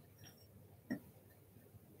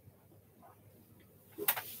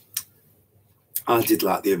 I did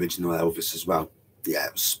like the original Elvis as well. Yeah,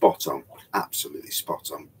 it was spot on. Absolutely spot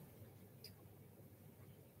on.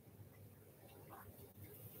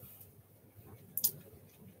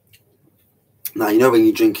 Now, you know when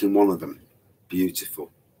you're drinking one of them, beautiful.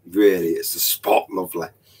 Really, it's the spot, lovely.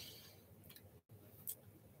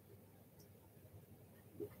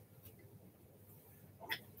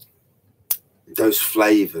 Those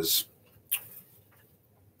flavours.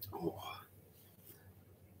 Oh.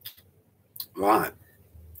 Right.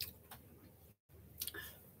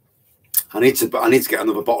 I need to get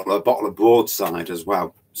another bottle of Broadside as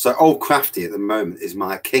well. So Old Crafty at the moment is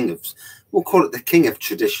my king of, we'll call it the king of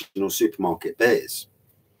traditional supermarket beers.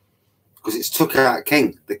 Because it's took out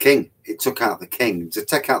the king. It took out the king. To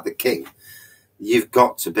take out the king, you've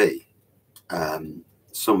got to be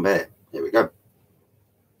some beer. Here we go.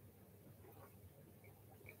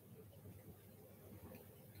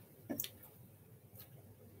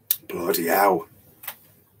 Bloody hell.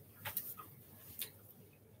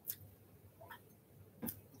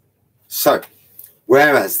 So,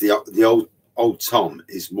 whereas the old Tom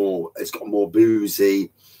is more, it's got more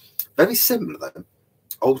boozy, very similar though.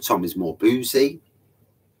 Old Tom is more boozy,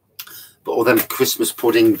 but all them Christmas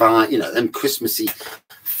pudding vibe, you know, them Christmassy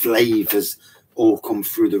flavours all come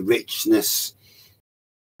through the richness.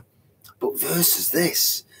 But versus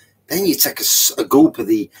this, then you take a gulp of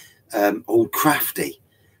the old Crafty,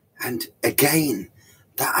 and again,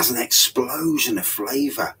 that has an explosion of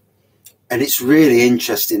flavour. And it's really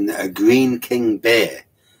interesting that a Greene King beer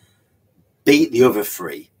beat the other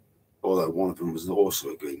three, although one of them was also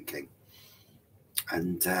a Greene King.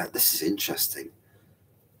 And this is interesting.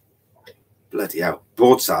 Bloody hell.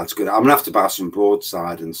 Broadside's good. I'm going to have to buy some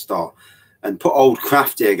Broadside and start and put old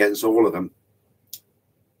Crafty against all of them.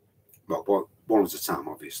 Well, one at a time,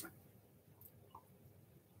 obviously.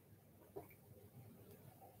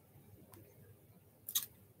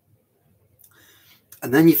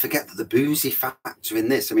 And then you forget that the boozy factor in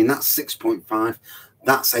this, I mean, that's 6.5,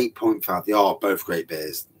 that's 8.5. They are both great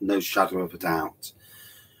beers, no shadow of a doubt.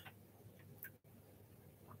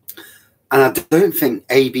 And I don't think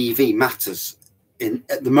ABV matters.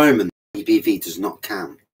 At the moment, ABV does not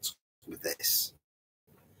count with this.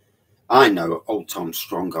 I know Old Tom's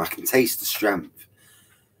stronger. I can taste the strength,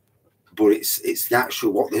 but it's the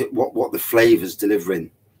actual what the flavours delivering,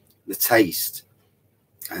 the taste.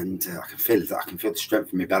 And I can feel that. I can feel the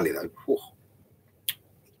strength in my belly, though. Whew.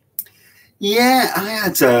 Yeah, I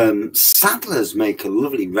had Sadler's make a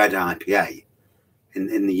lovely red IPA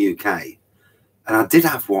in the UK, and I did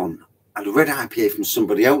have one. I had a red IPA from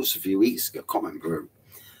somebody else a few weeks ago. I can't remember who.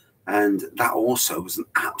 And that also was an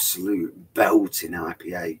absolute belting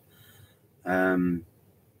IPA.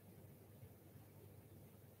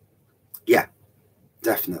 Yeah,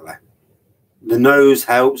 definitely. The nose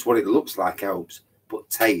helps. What it looks like helps. But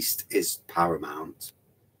taste is paramount.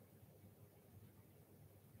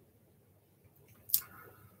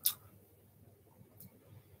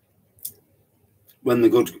 When the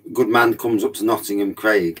good man comes up to Nottingham,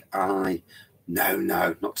 Craig, no,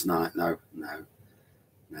 not tonight. No.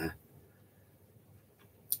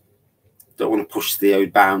 Don't want to push the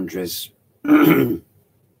old boundaries. But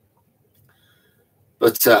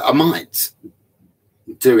I might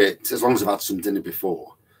do it as long as I've had some dinner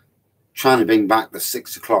before. Trying to bring back the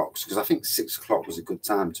 6 o'clocks, because I think 6 o'clock was a good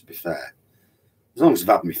time, to be fair. As long as I've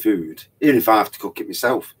had my food, even if I have to cook it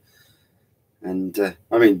myself. And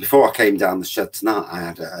I mean, before I came down the shed tonight, I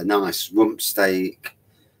had a nice rump steak,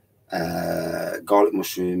 garlic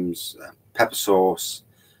mushrooms, pepper sauce,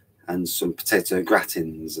 and some potato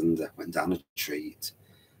gratins, and went down a treat.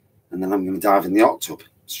 And then I'm going to dive in the hot tub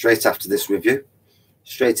straight after this review.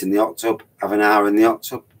 Straight in the hot tub, have an hour in the hot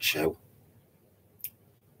tub, chill.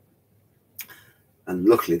 And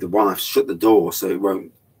luckily the wife shut the door so it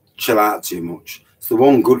won't chill out too much. It's the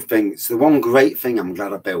one good thing. It's the one great thing I'm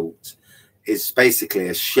glad I built. Is basically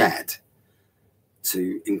a shed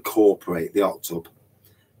to incorporate the hot tub.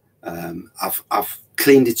 I've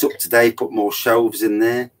cleaned it up today, put more shelves in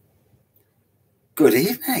there. Good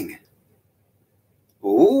evening.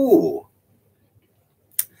 Oh.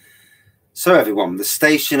 So everyone, the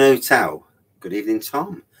Station Hotel. Good evening,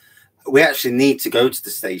 Tom. We actually need to go to the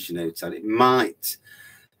Station Hotel. It might,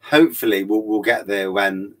 hopefully, we'll get there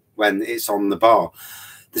when it's on the bar.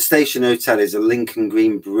 The Station Hotel is a Lincoln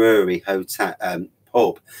Green Brewery hotel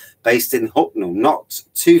pub based in Hucknall, not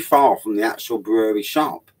too far from the actual brewery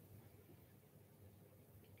shop.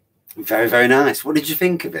 Very, very nice. What did you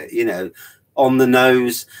think of it? You know, on the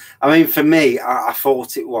nose. I mean, for me, I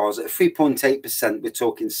thought it was at 3.8%. We're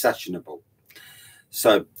talking sessionable.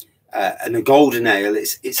 So, and a golden ale,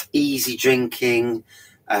 it's easy drinking.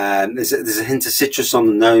 There's a hint of citrus on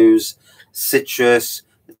the nose, citrus,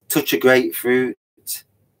 a touch of grapefruit.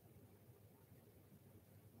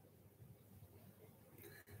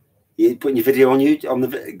 You putting your video on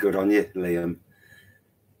the good on you, Liam.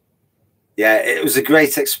 Yeah, it was a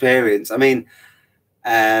great experience. I mean,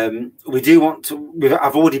 we do want to.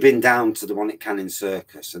 I've already been down to the one at Canning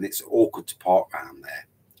Circus, and it's awkward to park around there.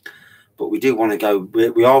 But we do want to go.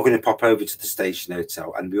 We are going to pop over to the Station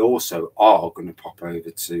Hotel, and we also are going to pop over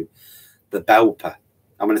to the Belper.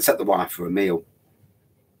 I'm going to take the wife for a meal.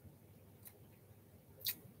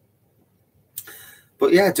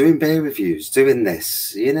 But yeah, doing beer reviews, doing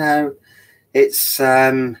this, you know, it's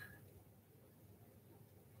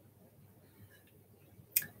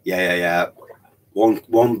yeah.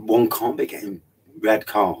 One can't be getting red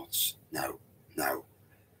cards. No.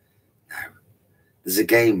 There's a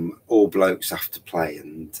game all blokes have to play,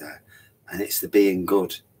 and it's the being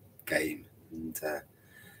good game. And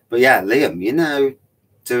But yeah, Liam, you know,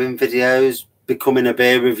 doing videos, becoming a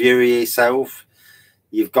beer reviewer yourself,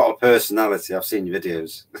 you've got a personality. I've seen your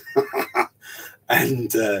videos.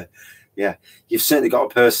 And yeah, you've certainly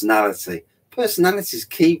got a personality. Personality is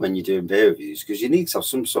key when you're doing beer reviews, because you need to have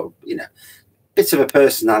some sort of, you know, bit of a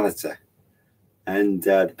personality, and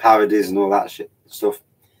the parodies and all that stuff.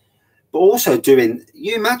 But also doing,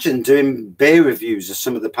 you imagine doing beer reviews of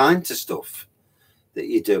some of the pinter stuff that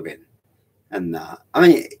you're doing and that. I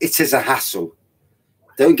mean, it is a hassle.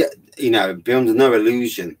 Don't get, you know, be under no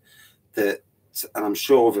illusion that, and I'm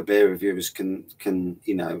sure other beer reviewers can,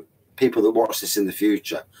 you know, people that watch this in the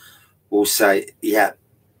future will say, yeah,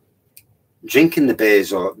 drinking the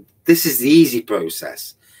beers, or this is the easy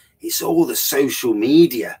process. It's all the social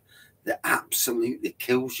media that absolutely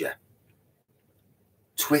kills you.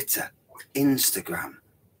 Twitter, Instagram,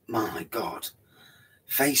 my God,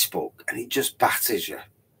 Facebook, and it just batters you.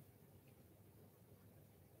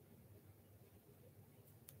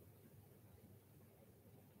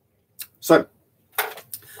 So,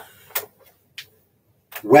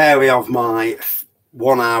 wary of my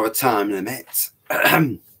 1 hour time limit.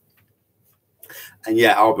 And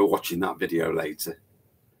yeah, I'll be watching that video later.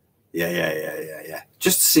 Yeah.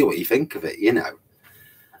 Just to see what you think of it, you know.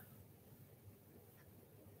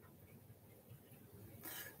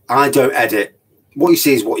 I don't edit. What you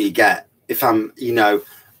see is what you get. If I'm, you know,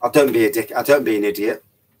 I don't be a dick. I don't be an idiot.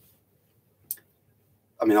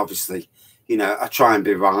 I mean, obviously, you know, I try and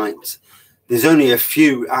be right. There's only a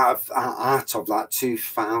few out of like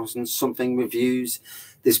 2,000 something reviews.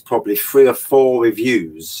 There's probably 3 or 4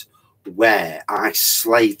 reviews where I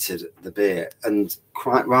slated the beer, and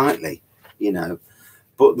quite rightly, you know.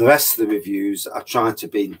 But the rest of the reviews, I try to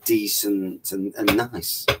be decent and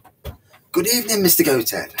nice. Good evening, Mr.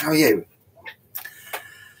 Goathead. How are you?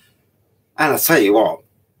 And I tell you what,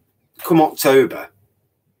 come October,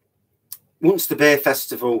 once the beer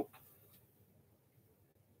festival,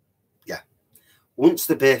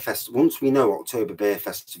 once we know October Beer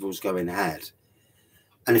Festival's going ahead,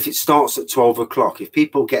 and if it starts at 12 o'clock, if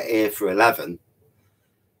people get here for 11,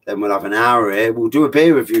 then we'll have an hour here. We'll do a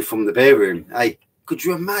beer review from the beer room. Hey, could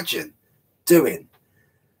you imagine doing,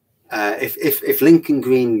 if Lincoln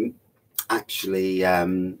Greene actually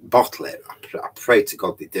bottle it, I pray to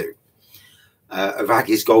God they do, a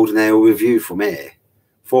Wraggys Golden Ale review from here,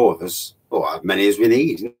 4 of us, or as many as we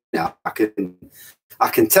need. You know, I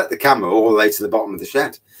can take the camera all the way to the bottom of the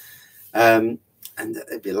shed, and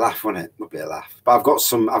it'd be a laugh, wouldn't it? Would be a laugh. But I've got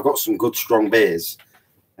some good strong beers,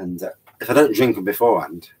 and if I don't drink them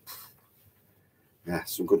beforehand, yeah,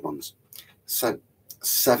 some good ones. So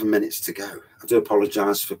 7 minutes to go. I do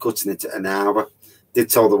apologise for cutting it at an hour. Did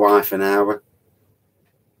tell the wife an hour.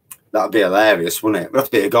 That'd be hilarious, wouldn't it? Would have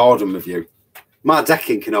to be a garden review. My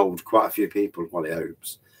decking can hold quite a few people, well, it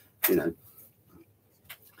hopes, you know.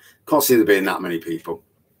 Can't see there being that many people.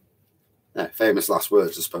 Yeah, famous last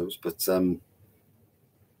words, I suppose. But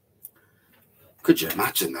could you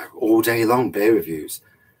imagine, though, all day long beer reviews?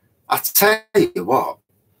 I tell you what.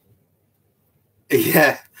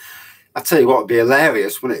 Yeah, I tell you what, it'd be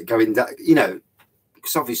hilarious, wouldn't it? Going down, you know,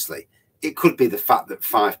 because obviously it could be the fact that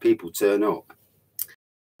 5 people turn up.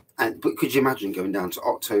 But could you imagine going down to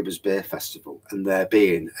October's Beer Festival and there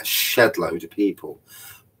being a shed load of people,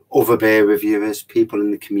 other beer reviewers, people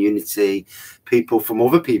in the community, people from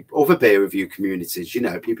other beer review communities, you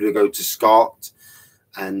know, people who go to Scott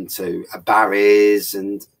and to Barry's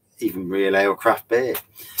and even Real Ale Craft Beer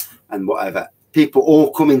and whatever. People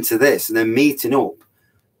all coming to this and then meeting up.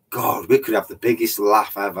 God, we could have the biggest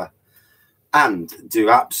laugh ever, and do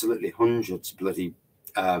absolutely hundreds of bloody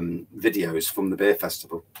videos from the beer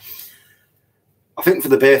festival. I think for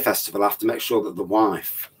the beer festival, I have to make sure that the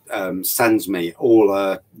wife sends me all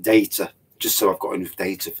her data, just so I've got enough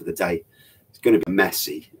data for the day. It's going to be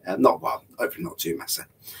messy. Hopefully not too messy,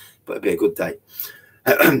 but it'll be a good day.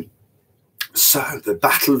 So the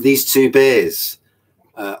battle of these 2 beers.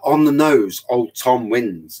 On the nose, Old Tom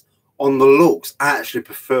wins. On the looks, I actually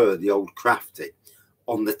prefer the Old Crafty.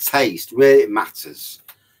 On the taste, really it matters.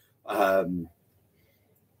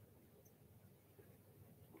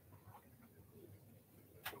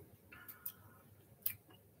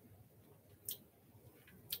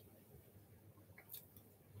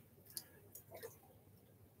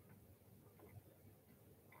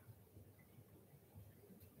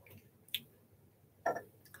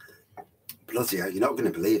 Bloody hell, you're not going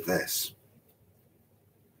to believe this.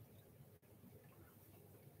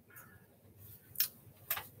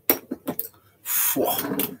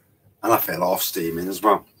 And I feel off steaming as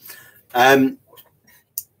well. The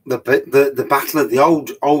battle of the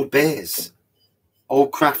old beers,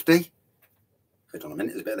 Old Crafty Hold on a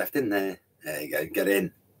minute, there's a bit left in there. There you go, get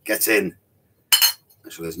in, get in.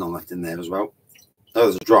 Make sure there's none left in there as well. Oh,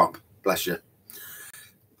 there's a drop, bless you.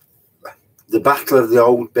 The Battle of the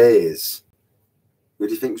Old Beers. Who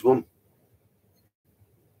do you think's won?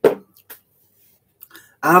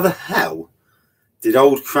 How the hell did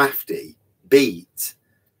Old Crafty beat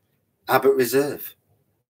Abbott Reserve?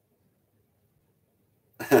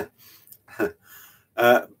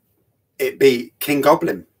 It beat King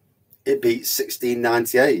Goblin. It beat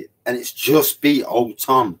 1698, and it's just beat Old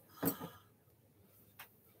Tom.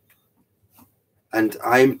 And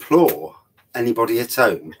I implore anybody at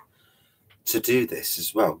home to do this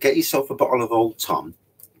as well. Get yourself a bottle of Old Tom.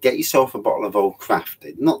 Get yourself a bottle of Old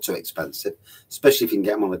Crafty. Not too expensive, especially if you can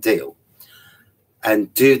get them on a deal.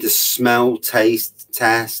 And do the smell, taste,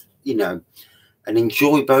 test, you know, and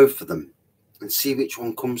enjoy both of them and see which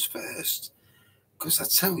one comes first. Because I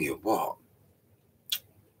tell you what,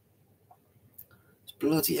 it's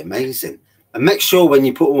bloody amazing. And make sure when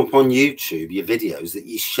you put them up on YouTube, your videos, that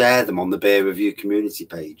you share them on the beer review community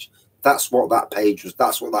page. That's what that page was.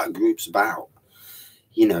 That's what that group's about.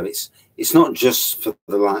 You know, it's not just for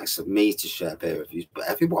the likes of me to share beer reviews, but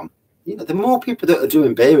everyone. You know, the more people that are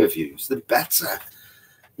doing beer reviews, the better.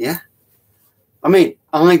 Yeah. I mean,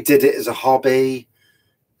 I did it as a hobby,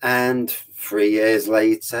 and 3 years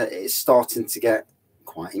later, it's starting to get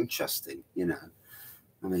quite interesting, you know.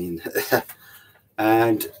 I mean,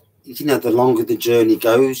 and, you know, the longer the journey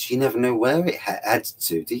goes, you never know where it heads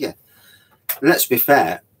to, do you? And let's be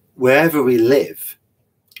fair, wherever we live,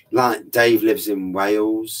 like Dave lives in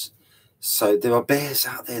Wales, so there are beers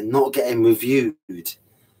out there not getting reviewed,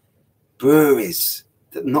 breweries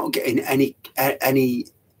that are not getting any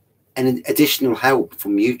additional help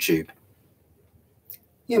from YouTube.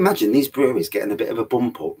 You imagine these breweries getting a bit of a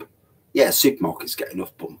bump up. Yeah, supermarkets get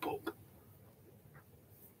enough bump up.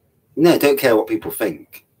 No, don't care what people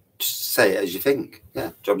think. Just say it as you think.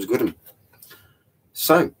 Yeah, job's good 'un.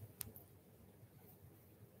 So,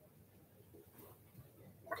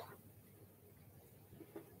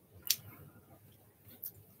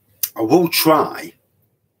 I will try.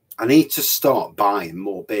 I need to start buying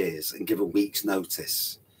more beers and give a week's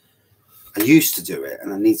notice. I used to do it,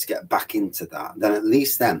 and I need to get back into that. Then at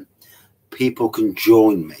least then people can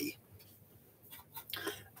join me,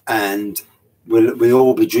 and we'll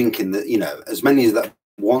all be drinking the, you know, as many as that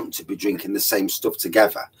want to be drinking the same stuff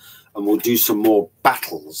together, and we'll do some more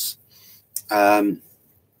battles. Not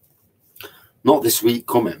this week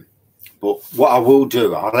coming, but what I will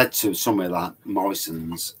do, I'll head to somewhere like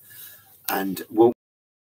Morrison's, and we'll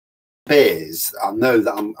beers. I know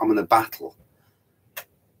that I'm in a battle.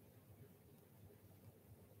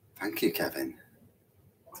 Thank you, Kevin.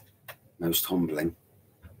 Most humbling.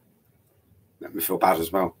 Make me feel bad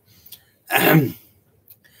as well.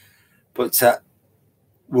 But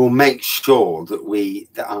we'll make sure that we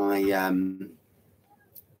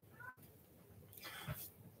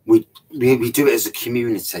do it as a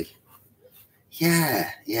community.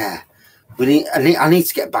 Yeah, yeah. I need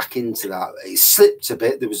to get back into that. It slipped a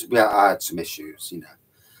bit. I had some issues, you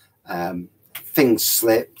know. Things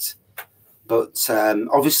slipped. But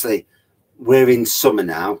obviously, we're in summer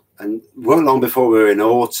now, and weren't long before we were in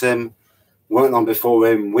autumn, weren't long before we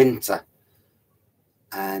were in winter.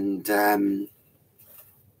 And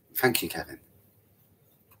thank you, Kevin.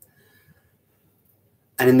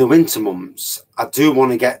 And in the winter months, I do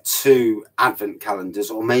want to get 2 advent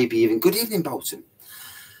calendars, or maybe even, good evening, Bolton,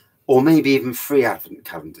 or maybe even 3 advent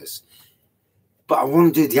calendars. But I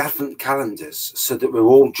want to do the advent calendars so that we're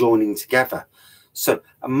all joining together. So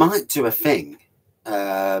I might do a thing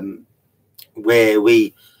where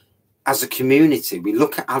we, as a community, we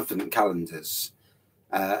look at advent calendars.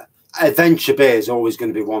 Adventure Beer is always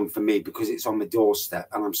going to be one for me because it's on my doorstep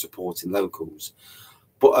and I'm supporting locals.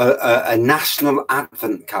 But a national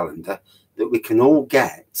advent calendar that we can all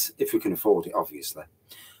get, if we can afford it, obviously.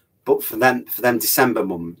 But for them December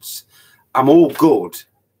months, I'm all good,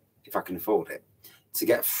 if I can afford it, to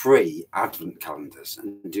get 3 advent calendars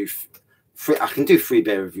and do. I can do 3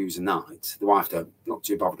 beer reviews a night. The wife not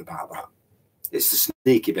too bothered about that. It's the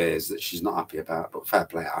sneaky beers that she's not happy about, but fair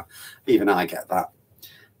play. Even I get that.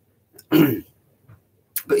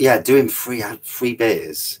 But yeah, doing 3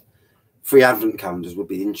 beers, 3 advent calendars would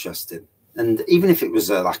be interesting. And even if it was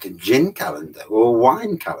like a gin calendar or a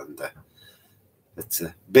wine calendar, but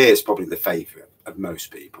beer is probably the favourite of most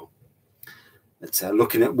people. But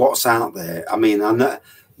looking at what's out there, I mean, I know.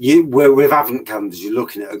 With advent calendars, you're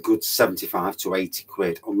looking at a good 75 to 80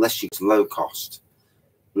 quid, unless you get low cost.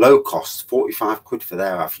 Low cost, 45 quid for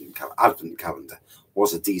their advent calendar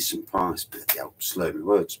was a decent price, but yeah, slow my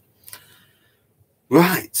words.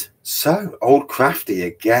 Right, So, old Crafty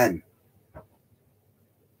again.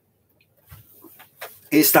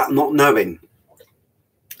 It's that not knowing.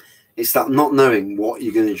 It's that not knowing what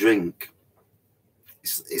you're going to drink.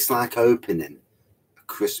 It's like opening a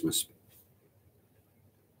Christmas.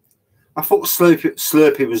 I thought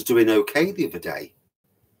Slurpee was doing okay the other day.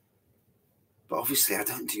 But obviously I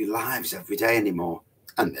don't do lives every day anymore.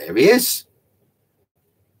 And there he is.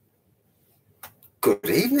 Good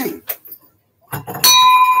evening.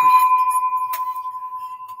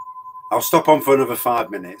 I'll stop on for another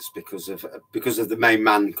 5 minutes because of the main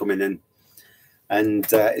man coming in. And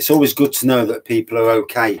it's always good to know that people are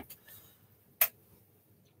okay.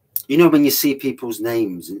 You know, when you see people's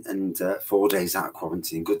names and 4 days out of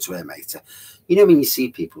quarantine, good to hear, mate. You know, when you see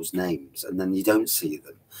people's names and then you don't see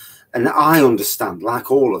them. And I understand,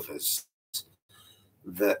 like all of us,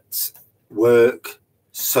 that work,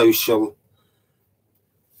 social,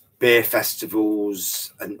 beer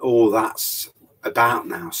festivals and all that's about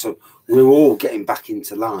now. So we're all getting back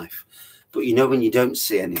into life. But you know, when you don't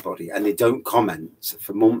see anybody and they don't comment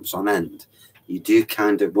for months on end, you do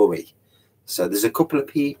kind of worry. So there's a couple of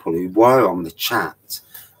people who were on the chat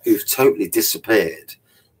who've totally disappeared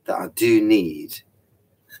that I do need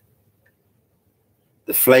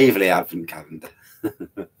the Flavorly Advent Calendar.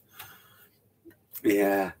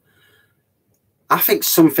 Yeah. I think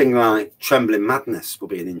something like Trembling Madness will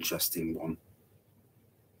be an interesting one.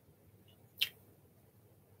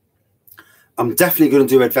 I'm definitely going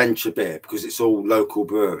to do Adventure Beer because it's all local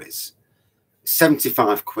breweries.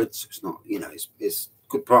 75 quid, so it's not, you know, it's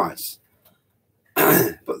good price.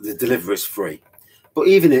 But the delivery is free. But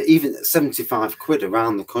even at 75 quid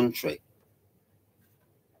around the country.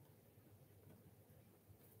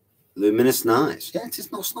 Luminous Nights. Yeah,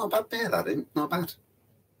 it's not a bad beer, that isn't. Not bad.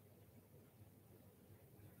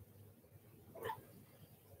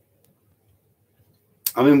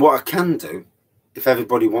 I mean, what I can do, if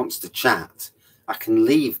everybody wants to chat, I can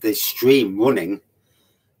leave this stream running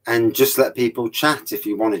and just let people chat if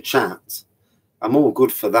you want to chat. I'm all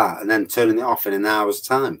good for that. And then turning it off in an hour's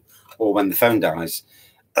time or when the phone dies.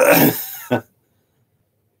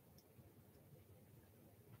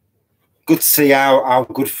 Good to see our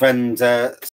good friend